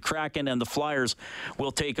 Canucks at the Kraken. And the Flyers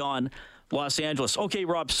will take on Los Angeles. Okay,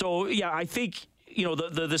 Rob, so, yeah, I think,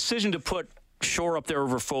 the decision to put Shore up there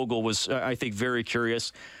over Fogle was, I think, very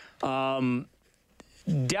curious. Depth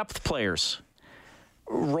players,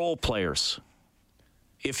 role players.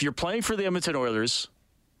 If you're playing for the Edmonton Oilers,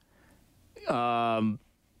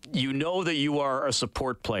 you know that you are a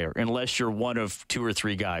support player unless you're one of two or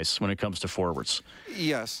three guys when it comes to forwards.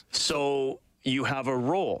 Yes. So you have a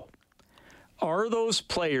role. Are those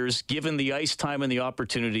players given the ice time and the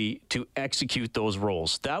opportunity to execute those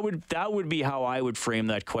roles? That would be how I would frame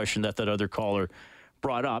that question that other caller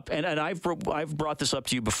brought up. And I've brought this up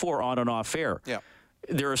to you before on and off air. Yeah.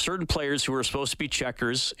 There are certain players who are supposed to be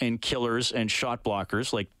checkers and killers and shot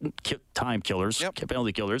blockers, like time killers,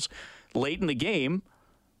 penalty killers. Late in the game,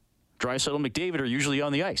 Draisaitl and McDavid are usually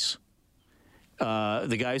on the ice.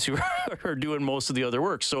 The guys who are doing most of the other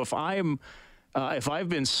work. So if I've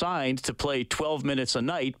been signed to play 12 minutes a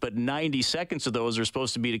night, but 90 seconds of those are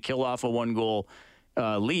supposed to be to kill off a one-goal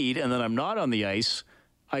lead, and then I'm not on the ice,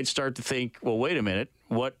 I'd start to think, well, wait a minute,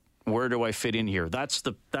 where do I fit in here? That's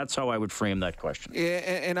how I would frame that question. Yeah,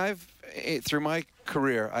 and through my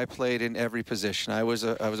career, I played in every position. I was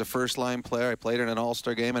a first-line player. I played in an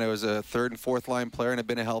all-star game, and I was a third and fourth-line player, and I've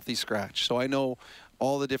been a healthy scratch. So I know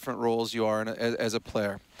all the different roles you are as a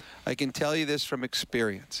player. I can tell you this from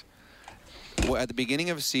experience. At the beginning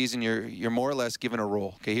of a season, you're more or less given a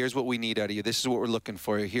role. Okay, here's what we need out of you. This is what we're looking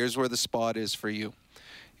for you. Here's where the spot is for you.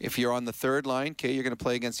 If you're on the third line, okay, you're going to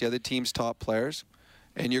play against the other team's top players,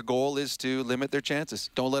 and your goal is to limit their chances.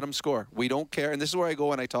 Don't let them score. We don't care. And this is where I go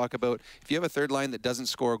when I talk about if you have a third line that doesn't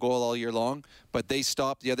score a goal all year long, but they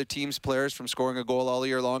stop the other team's players from scoring a goal all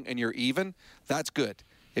year long, and you're even, that's good.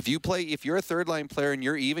 If you're a third line player and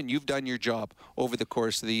you're even, you've done your job over the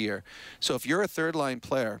course of the year. So if you're a third line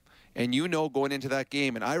player, and going into that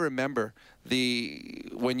game, and I remember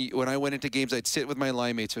when I went into games, I'd sit with my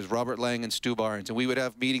line mates. It was Robert Lang and Stu Barnes, and we would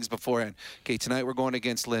have meetings beforehand. Okay, tonight we're going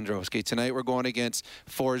against Lindros. Okay, tonight we're going against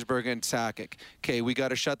Forsberg and Sakic. Okay, we got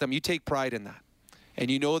to shut them. You take pride in that. And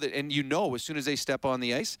you know that, and as soon as they step on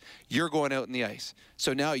the ice, you're going out in the ice.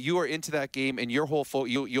 So now you are into that game, and your whole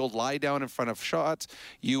you'll lie down in front of shots.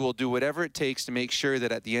 You will do whatever it takes to make sure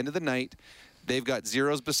that at the end of the night, they've got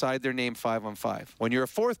zeros beside their name 5-on-5. When you're a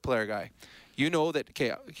fourth player guy, you know that,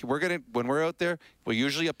 okay, when we're out there, we're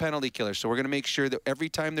usually a penalty killer. So we're going to make sure that every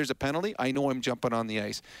time there's a penalty, I know I'm jumping on the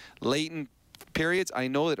ice. Late in periods, I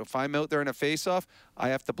know that if I'm out there in a face-off, I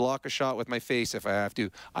have to block a shot with my face if I have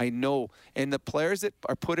to. I know. And the players that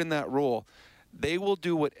are put in that role, they will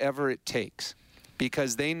do whatever it takes.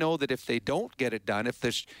 Because they know that if they don't get it done, if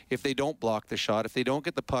they don't block the shot, if they don't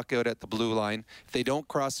get the puck out at the blue line, if they don't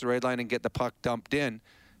cross the red line and get the puck dumped in,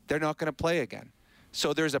 they're not going to play again.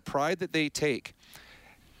 So there's a pride that they take.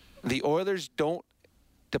 The Oilers don't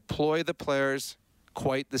deploy the players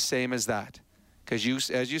quite the same as that.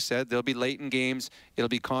 Because as you said, they'll be late in games. It'll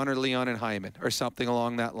be Connor, Leon, and Hyman or something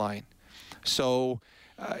along that line. So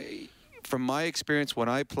from my experience when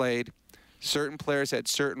I played, certain players had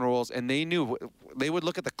certain roles, and they knew they would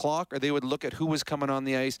look at the clock or they would look at who was coming on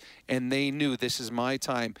the ice, and they knew this is my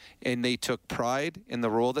time. And they took pride in the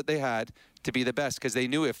role that they had to be the best because they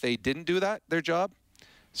knew if they didn't do their job,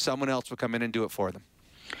 someone else would come in and do it for them.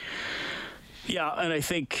 Yeah, and I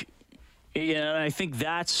think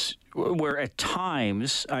that's where at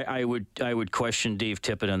times I would question Dave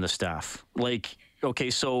Tippett and the staff. Like, okay,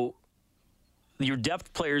 so your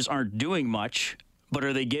depth players aren't doing much, but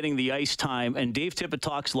are they getting the ice time? And Dave Tippett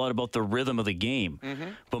talks a lot about the rhythm of the game.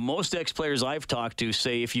 Mm-hmm. But most ex-players I've talked to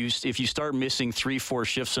say if you start missing 3-4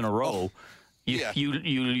 shifts in a row,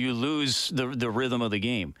 You lose the rhythm of the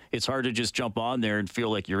game. It's hard to just jump on there and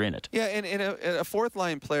feel like you're in it. Yeah, and a fourth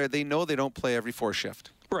line player, they know they don't play every fourth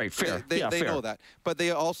shift. Right, fair. They fair. know that. But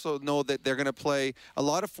they also know that they're going to play. A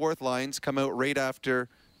lot of fourth lines come out right after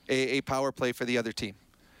a power play for the other team.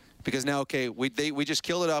 Because now, okay, we just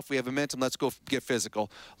killed it off. We have momentum. Let's go get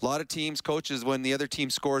physical. A lot of teams, coaches, when the other team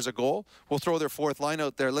scores a goal, will throw their fourth line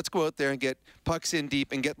out there. Let's go out there and get pucks in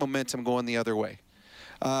deep and get momentum going the other way.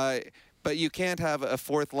 But you can't have a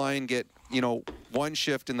fourth line get, one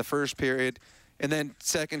shift in the first period, and then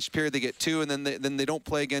second period they get two, and then they don't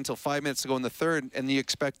play again until 5 minutes to go in the third, and you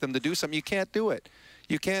expect them to do something. You can't do it.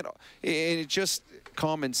 You can't. And it just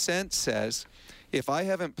common sense says, if I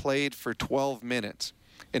haven't played for 12 minutes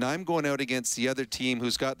and I'm going out against the other team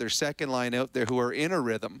who's got their second line out there who are in a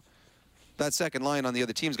rhythm, that second line on the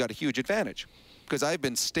other team's got a huge advantage because I've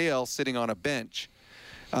been stale sitting on a bench.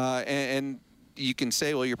 And you can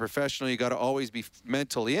say, well, you're professional, you got to always be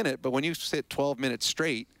mentally in it. But when you sit 12 minutes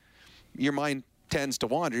straight, your mind tends to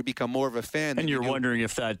wander. You become more of a fan. And you're wondering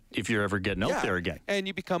if you're ever getting out there again. And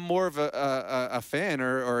you become more of a fan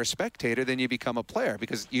or a spectator than you become a player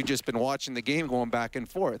because you've just been watching the game going back and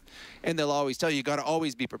forth. And they'll always tell you got to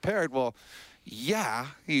always be prepared. Well, yeah,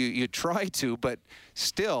 you try to, but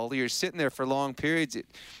still you're sitting there for long periods,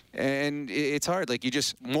 and it's hard. Like you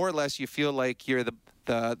just more or less you feel like you're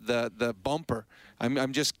the bumper.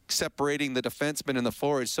 I'm just separating the defensemen and the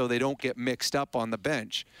forwards so they don't get mixed up on the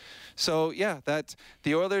bench. So yeah,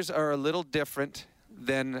 the Oilers are a little different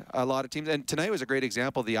than a lot of teams. And tonight was a great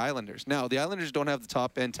example of the Islanders. Now the Islanders don't have the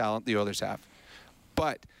top end talent the Oilers have,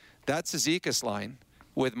 but that's the Zekas line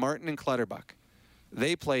with Martin and Clutterbuck.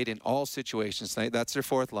 They played in all situations tonight. That's their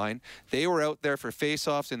fourth line. They were out there for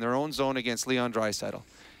face-offs in their own zone against Leon Draisaitl.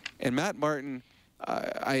 And Matt Martin,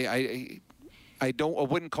 I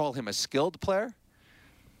wouldn't call him a skilled player,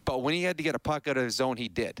 but when he had to get a puck out of his zone, he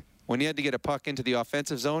did. When he had to get a puck into the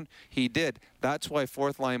offensive zone, he did. That's why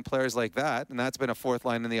fourth-line players like that, and that's been a fourth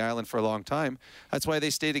line in the Island for a long time, that's why they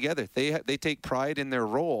stay together. They take pride in their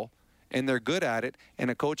role, and they're good at it, and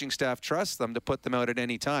a coaching staff trusts them to put them out at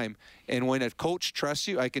any time. And when a coach trusts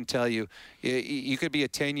you, I can tell you, you could be a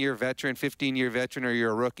 10-year veteran, 15-year veteran, or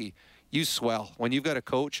you're a rookie. You swell. When you've got a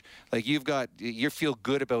coach, like you feel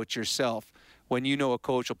good about yourself when you know a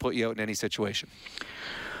coach will put you out in any situation.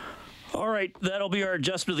 All right, that'll be our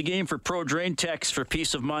adjustment of the game for Pro Drain. Text for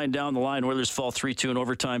peace of mind down the line. Oilers fall 3-2 in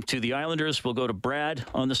overtime to the Islanders. We'll go to Brad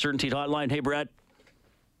on the Certainty Hotline. Hey, Brad.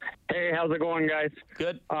 Hey, how's it going, guys?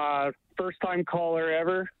 Good. First-time caller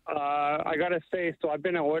ever. I got to say, so I've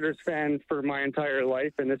been an Oilers fan for my entire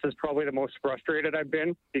life, and this is probably the most frustrated I've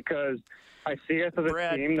been because I see us as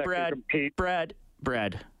a team that can compete. Brad.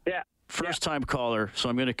 Yeah. First-time caller, so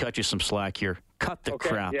I'm going to cut you some slack here. Cut the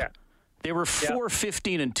crap. Yeah. They were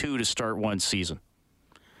 4-15-2 to start one season.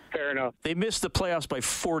 Fair enough. They missed the playoffs by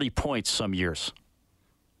 40 points some years.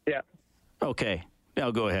 Yeah. Okay.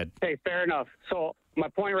 Now go ahead. Hey, fair enough. So my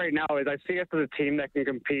point right now is I see us as a team that can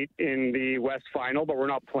compete in the West Final, but we're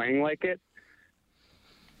not playing like it.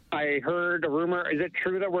 I heard a rumor. Is it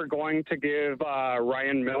true that we're going to give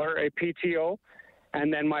Ryan Miller a PTO?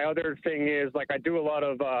 And then my other thing is, like, I do a lot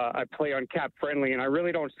of I play on Cap Friendly, and I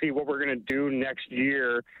really don't see what we're going to do next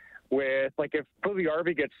year with, like, if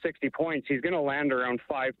Puljujärvi gets 60 points, he's going to land around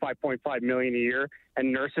 $5.5 million a year, and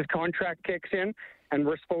Nurse's contract kicks in, and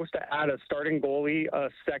we're supposed to add a starting goalie, a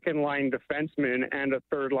second-line defenseman, and a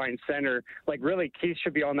third-line center. Like, really, Keith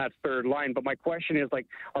should be on that third line. But my question is, like,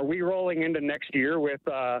 are we rolling into next year with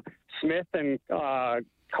Smith and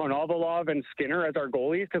Konovalov and Skinner as our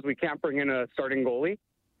goalies because we can't bring in a starting goalie?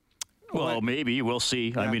 Well, maybe. We'll see.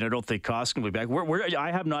 Yeah. I mean, I don't think Koskinen will be back.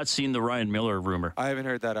 I have not seen the Ryan Miller rumor. I haven't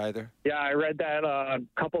heard that either. Yeah, I read that a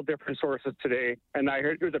couple different sources today, and I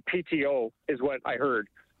heard it was a PTO is what I heard.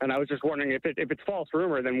 And I was just wondering if it's false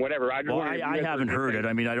rumor, then whatever. I haven't heard it.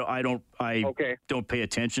 I mean, I don't pay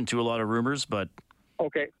attention to a lot of rumors, but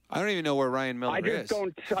okay. I don't even know where Ryan Miller is. I just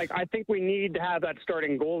don't I think we need to have that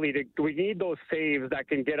starting goalie. We need those saves that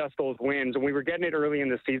can get us those wins. And we were getting it early in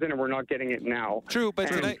the season, and we're not getting it now. True, but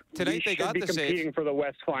tonight they got the saves. We should be competing for the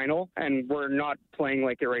West Final, and we're not playing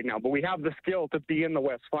like it right now. But we have the skill to be in the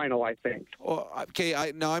West Final, I think. Well, okay,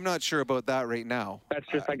 I'm not sure about that right now. That's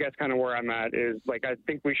just, I guess, kind of where I'm at. Is like I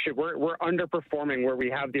think we should. We're underperforming where we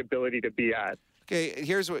have the ability to be at. Okay,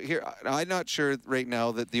 I'm not sure right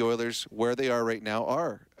now that the Oilers, where they are right now,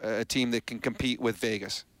 are a team that can compete with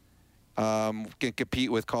Vegas, can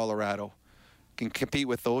compete with Colorado, can compete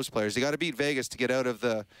with those players. You got to beat Vegas to get out of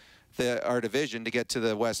our division to get to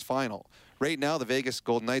the West Final. Right now, the Vegas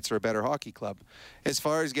Golden Knights are a better hockey club. As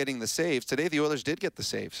far as getting the saves, today the Oilers did get the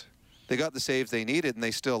saves. They got the saves they needed, and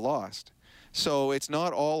they still lost. So it's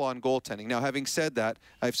not all on goaltending. Now, having said that,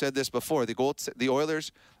 I've said this before, the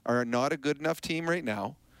Oilers are not a good enough team right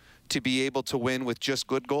now to be able to win with just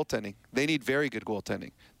good goaltending. They need very good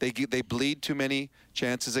goaltending. They bleed too many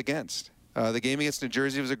chances against. The game against New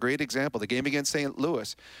Jersey was a great example. The game against St.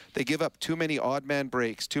 Louis, they give up too many odd man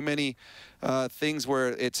breaks, too many things where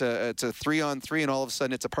it's a 3-on-3 and all of a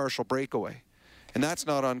sudden it's a partial breakaway. And that's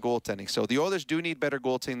not on goaltending. So the Oilers do need better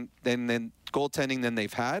goaltending than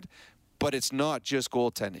they've had, but it's not just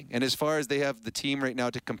goaltending. And as far as they have the team right now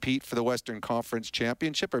to compete for the Western Conference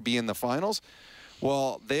Championship or be in the finals,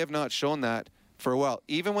 well, they have not shown that for a while.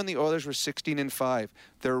 Even when the Oilers were 16-5,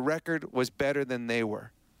 their record was better than they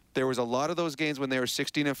were. There was a lot of those games when they were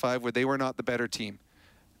 16-5 where they were not the better team.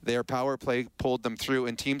 Their power play pulled them through,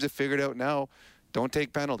 and teams have figured out now, don't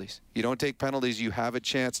take penalties. You don't take penalties, you have a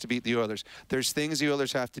chance to beat the Oilers. There's things the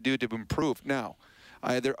Oilers have to do to improve. Now,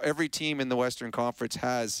 every team in the Western Conference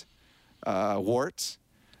has warts,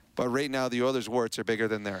 but right now the Oilers' warts are bigger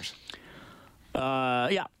than theirs.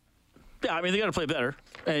 Yeah, I mean, they got to play better.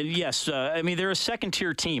 And yes, I mean, they're a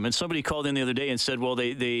second-tier team. And somebody called in the other day and said, well,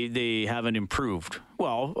 they haven't improved.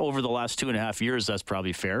 Well, over the last 2.5 years, that's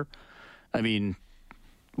probably fair. I mean,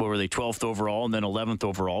 what were they, 12th overall and then 11th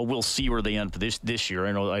overall? We'll see where they end this year.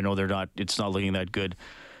 I know they're not. It's not looking that good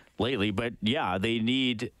lately. But, yeah, they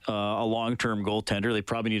need a long-term goaltender. They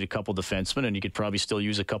probably need a couple defensemen, and you could probably still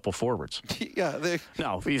use a couple forwards. Yeah.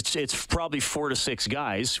 No, it's probably 4 to 6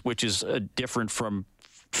 guys, which is different from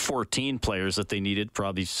 14 players that they needed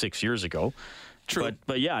probably 6 years ago. True.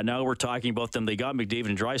 But yeah, now we're talking about them. They got McDavid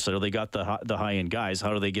and Draisaitl. They got the high-end guys.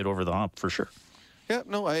 How do they get over the hump, for sure? Yeah,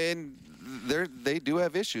 no, and they do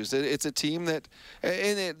have issues. It's a team that,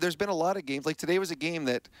 and there's been a lot of games. Like today was a game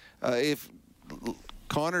that if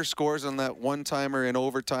Connor scores on that one-timer in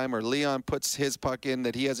overtime or Leon puts his puck in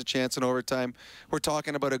that he has a chance in overtime, we're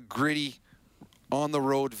talking about a gritty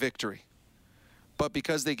on-the-road victory. But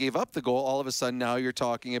because they gave up the goal, all of a sudden now you're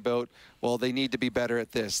talking about, well, they need to be better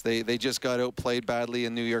at this. They just got outplayed badly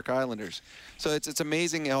in New York Islanders. So it's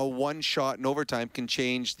amazing how one shot in overtime can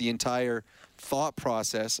change the entire thought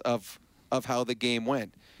process of how the game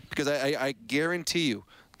went. Because I guarantee you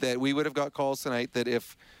that we would have got calls tonight that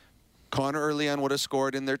if Connor or Leon would have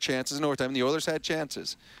scored in their chances in overtime, the Oilers had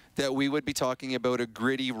chances, that we would be talking about a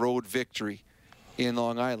gritty road victory in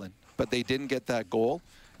Long Island. But they didn't get that goal.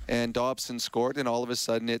 And Dobson scored, and all of a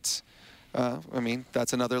sudden it's,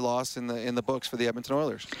 that's another loss in the books for the Edmonton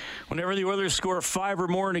Oilers. Whenever the Oilers score 5 or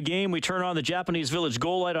more in a game, we turn on the Japanese Village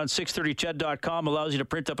Goal Light on 630ched.com. Allows you to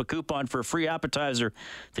print up a coupon for a free appetizer.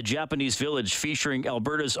 The Japanese Village, featuring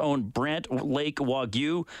Alberta's own Brant Lake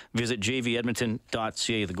Wagyu. Visit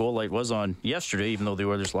jvedmonton.ca. The Goal Light was on yesterday, even though the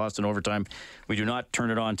Oilers lost in overtime. We do not turn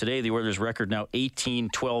it on today. The Oilers' record now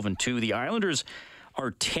 18-12-2. The Islanders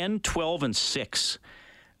are 10-12-6.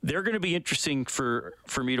 They're going to be interesting for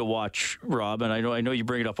me to watch, Rob, and I know you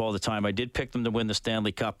bring it up all the time. I did pick them to win the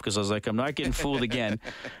Stanley Cup because I was like, I'm not getting fooled again.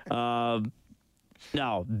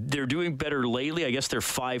 Now, they're doing better lately. I guess they're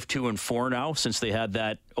 5-2-4 now since they had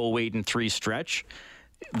that 0-8-3 stretch.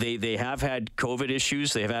 They have had COVID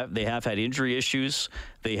issues. They have had injury issues.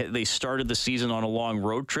 They started the season on a long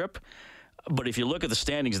road trip. But if you look at the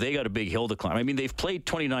standings, they got a big hill to climb. I mean, they've played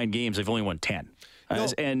 29 games. They've only won 10. No.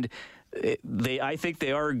 I think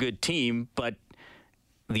they are a good team, but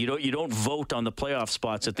you don't vote on the playoff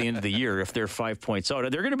spots at the end of the year if they're 5 points out.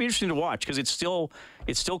 They're going to be interesting to watch because it's still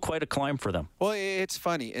quite a climb for them. Well, it's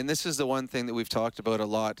funny, and this is the one thing that we've talked about a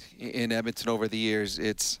lot in Edmonton over the years.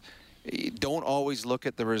 It's don't always look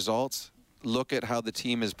at the results. Look at how the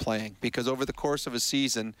team is playing, because over the course of a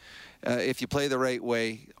season, if you play the right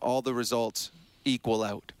way, all the results equal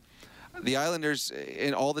out. The Islanders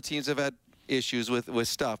and all the teams have had issues with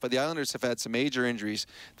stuff, but the Islanders have had some major injuries.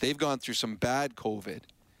 They've gone through some bad COVID,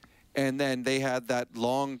 and then they had that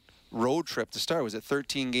long road trip to start. Was it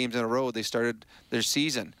 13 games in a row they started their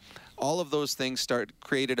season? All of those things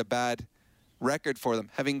created a bad record for them.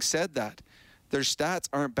 Having said that, their stats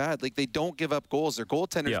aren't bad. Like, they don't give up goals. Their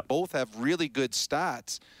goaltenders both have really good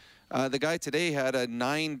stats. The guy today had a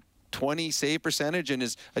 .920 save percentage and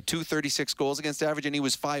is a .236 goals against average, and he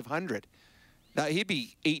was .500. Now, he'd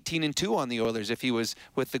be 18-2 on the Oilers if he was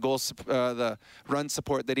with the run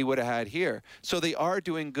support that he would have had here. So they are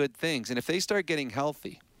doing good things. And if they start getting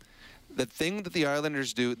healthy, the thing that the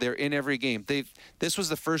Islanders do, they're in every game. This was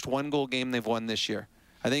the first one-goal game they've won this year.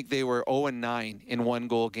 I think they were 0-9 in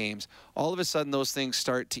one-goal games. All of a sudden, those things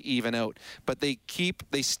start to even out. But they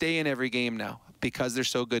stay in every game now because they're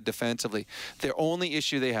so good defensively. Their only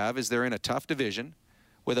issue they have is they're in a tough division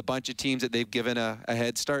with a bunch of teams that they've given a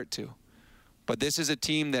head start to. But this is a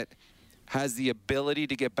team that has the ability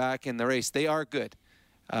to get back in the race. They are good.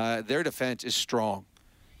 Their defense is strong.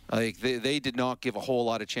 Like they did not give a whole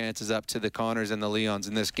lot of chances up to the Connors and the Leons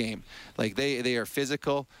in this game. Like they are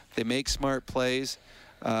physical. They make smart plays.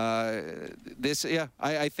 I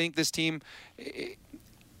think this team,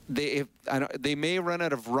 they may run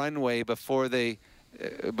out of runway before they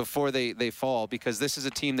fall, because this is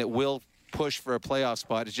a team that will push for a playoff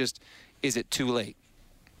spot. It's just, is it too late?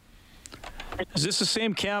 Is this the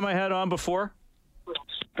same Cam I had on before?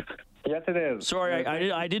 Yes, it is. Sorry,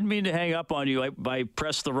 I didn't mean to hang up on you. I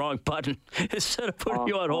pressed the wrong button instead of putting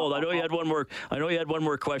you on hold. I know you had one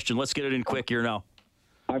more question. Let's get it in quick here now.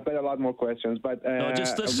 I've got a lot more questions, but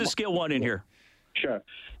let's just get one in here. Sure.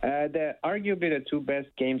 Arguably the two best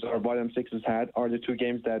games our bottom six has had are the two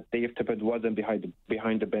games that Dave Tippett wasn't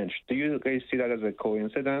behind the bench. Do you guys see that as a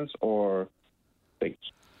coincidence, or like?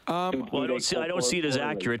 I don't see it as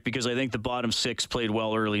accurate, because I think the bottom six played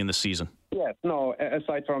well early in the season. Yes, no,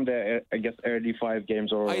 aside from the, I guess, early 5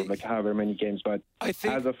 games or however many games, but I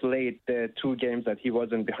think as of late, the 2 games that he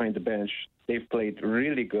wasn't behind the bench, they've played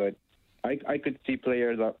really good. I could see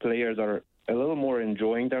players are a little more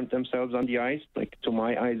enjoying themselves on the ice, like to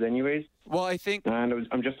my eyes anyways. Well, I think... And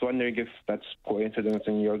I'm just wondering if that's coincidence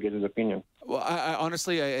in your guys' opinion. Well, I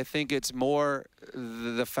honestly think it's more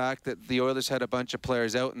the fact that the Oilers had a bunch of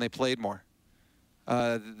players out and they played more.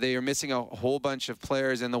 They are missing a whole bunch of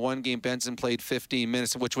players. In the one game, Benson played 15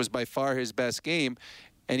 minutes, which was by far his best game,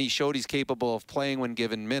 and he showed he's capable of playing when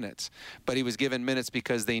given minutes. But he was given minutes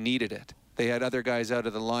because they needed it. They had other guys out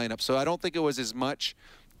of the lineup. So I don't think it was as much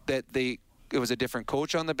that it was a different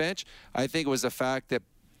coach on the bench. I think it was the fact that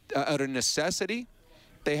out of necessity,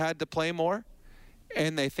 they had to play more,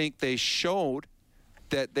 and they think they showed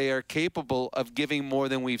that they are capable of giving more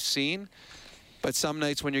than we've seen. But some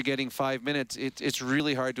nights when you're getting 5 minutes, it's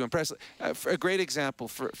really hard to impress. A great example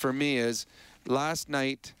for me is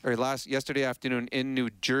yesterday afternoon in New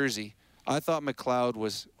Jersey. I thought McLeod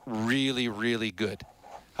was really, really good.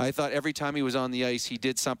 I thought every time he was on the ice, he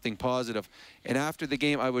did something positive. And after the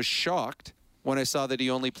game, I was shocked when I saw that he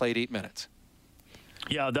only played 8 minutes.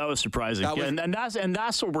 Yeah, that was surprising. And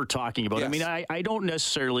that's what we're talking about. Yes. I mean, I don't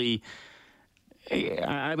necessarily.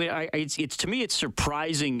 It's to me, it's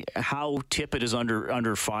surprising how Tippett is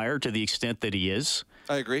under fire to the extent that he is.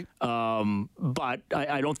 I agree. But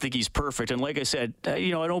I don't think he's perfect. And like I said, I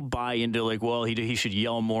don't buy into he should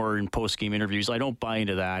yell more in post-game interviews. I don't buy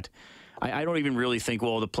into that. I don't even really think,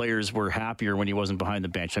 the players were happier when he wasn't behind the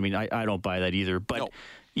bench. I mean, I don't buy that either. But,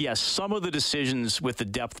 yes, some of the decisions with the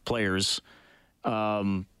depth players, like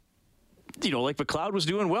McLeod was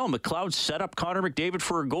doing well. McLeod set up Connor McDavid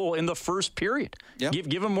for a goal in the first period. Yep.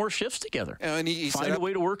 Give him more shifts together. And he find a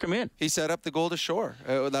way to work him in. He set up the goal to Shore.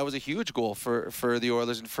 That was a huge goal for the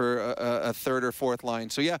Oilers and for a third or fourth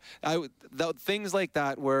line. So, things like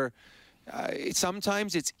that where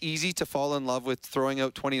sometimes it's easy to fall in love with throwing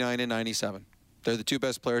out 29 and 97. They're the two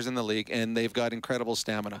best players in the league, and they've got incredible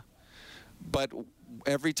stamina. But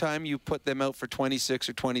every time you put them out for 26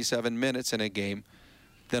 or 27 minutes in a game,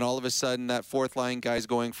 then all of a sudden that fourth line guy's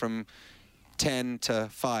going from 10 to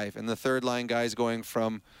 5, and the third line guy's going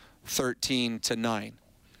from 13 to 9.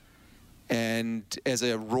 And as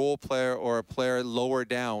a role player or a player lower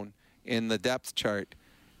down in the depth chart,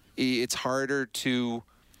 it's harder to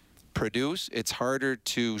produce. It's harder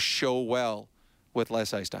to show well with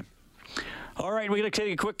less ice time. All right, we're going to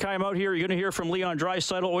take a quick time out here. You're going to hear from Leon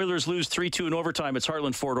Draisaitl. Oilers lose 3-2 in overtime. It's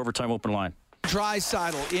Heartland Ford Overtime Open Line.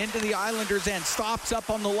 Draisaitl into the Islanders' end, stops up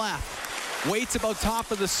on the left, waits about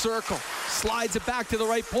top of the circle, slides it back to the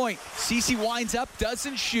right point. Ceci winds up,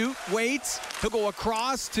 doesn't shoot, waits. He'll go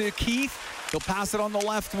across to Keith. He'll pass it on the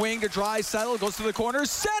left wing to Draisaitl, goes to the corner,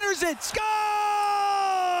 centers it, scores!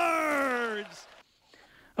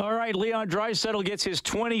 All right, Leon Draisaitl gets his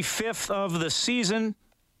 25th of the season.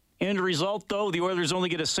 End result, though, the Oilers only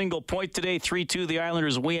get a single point today. 3-2, the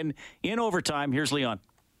Islanders win in overtime. Here's Leon.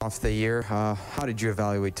 Off the year, how did you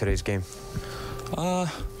evaluate today's game? I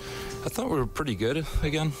thought we were pretty good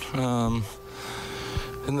again.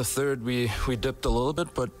 In the third, we dipped a little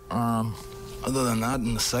bit, but other than that,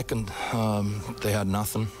 in the second, they had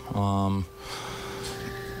nothing.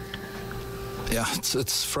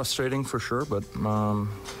 It's frustrating for sure, but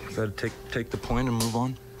got to take the point and move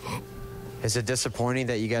on. Is it disappointing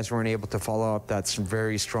that you guys weren't able to follow up that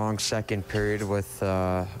very strong second period with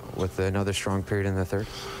another strong period in the third?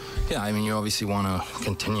 Yeah, I mean, you obviously want to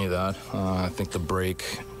continue that. I think the break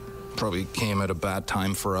probably came at a bad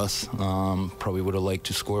time for us. Probably would have liked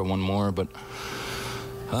to score one more, but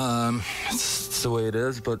it's the way it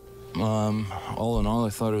is. But All in all, I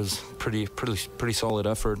thought it was pretty solid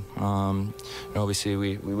effort. Obviously,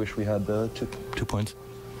 we wish we had the two points.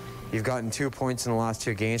 You've gotten 2 points in the last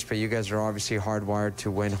 2 games, but you guys are obviously hardwired to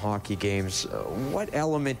win hockey games. What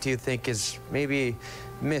element do you think is maybe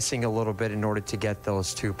missing a little bit in order to get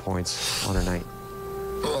those 2 points on a night?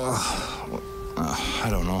 I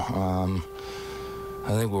don't know.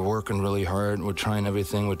 I think we're working really hard. We're trying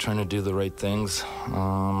everything. We're trying to do the right things.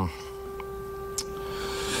 I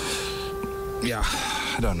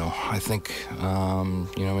don't know. I think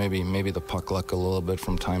maybe the puck luck a little bit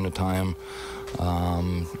from time to time.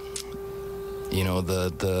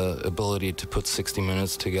 The ability to put 60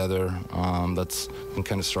 minutes together. That's been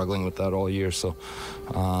kind of struggling with that all year. So,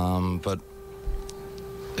 but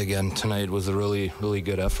again, tonight was a really, really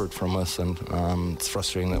good effort from us, and it's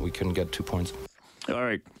frustrating that we couldn't get 2 points. All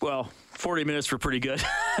right. Well, 40 minutes were pretty good.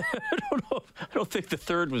 I don't know. I don't think the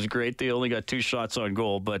third was great. They only got 2 shots on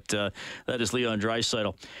goal, but that is Leon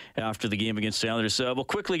Draisaitl after the game against the Islanders. We'll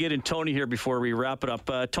quickly get in Tony here before we wrap it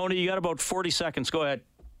up. Tony, you got about 40 seconds. Go ahead.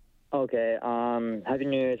 Okay. Happy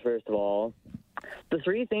New Year's, first of all. The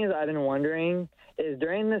 3 things I've been wondering is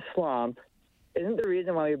during this slump, isn't the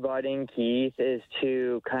reason why we brought in Keith is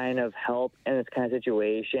to kind of help in this kind of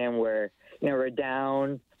situation where, we're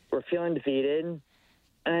down, we're feeling defeated.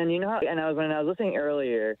 And when I was listening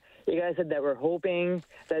earlier, you guys said that we're hoping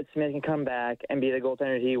that Smith can come back and be the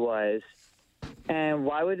goaltender he was. And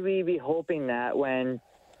why would we be hoping that when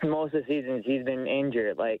most of the seasons he's been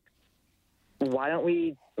injured? Like, why don't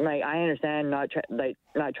we? Like, I understand not trying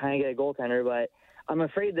to get a goaltender, but I'm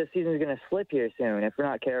afraid this season is going to slip here soon if we're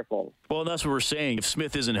not careful. Well, that's what we're saying. If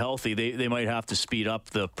Smith isn't healthy, they might have to speed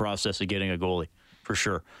up the process of getting a goalie, for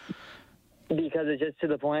sure. Because it's just to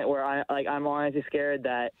the point where I'm honestly scared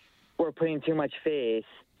that we're putting too much faith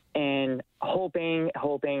in hoping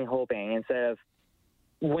instead of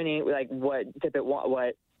winning. Like what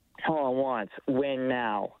Holland wants, win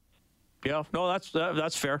now. Yeah, no,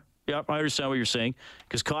 that's fair. Yeah, I understand what you're saying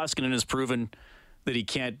because Koskinen has proven that he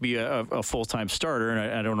can't be a full-time starter, and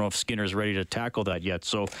I don't know if Skinner's ready to tackle that yet.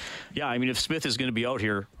 So, yeah, I mean, if Smith is going to be out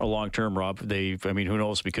here a long-term, Rob, who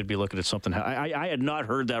knows? We could be looking at something. I had not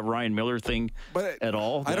heard that Ryan Miller thing at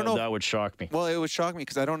all. I don't know. That would shock me. Well, it would shock me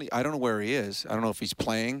because I don't know where he is. I don't know if he's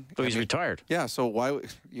playing. So he's retired. Yeah, so why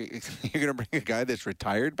you're going to bring a guy that's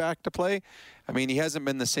retired back to play? I mean, he hasn't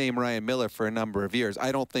been the same Ryan Miller for a number of years.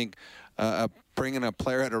 I don't think bringing a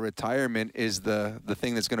player out of retirement is the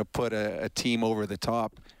thing that's going to put a team over the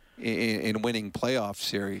top in winning playoff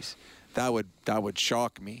series. That would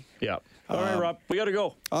shock me. Yeah. All right, Rob, we got to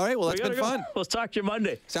go. All right, well, that's been fun. Let's talk to you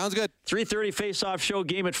Monday. Sounds good. 3:30 face-off show,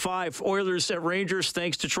 game at 5. Oilers at Rangers.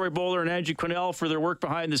 Thanks to Troy Bowler and Angie Quinnell for their work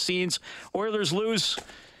behind the scenes. Oilers lose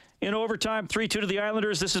in overtime, 3-2 to the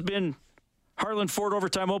Islanders. This has been Heartland Ford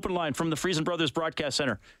Overtime Open Line from the Friesen Brothers Broadcast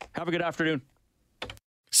Center. Have a good afternoon.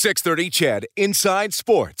 6:30 CHED Inside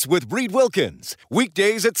Sports with Reed Wilkins.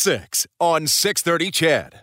 Weekdays at 6 on 6:30 CHED.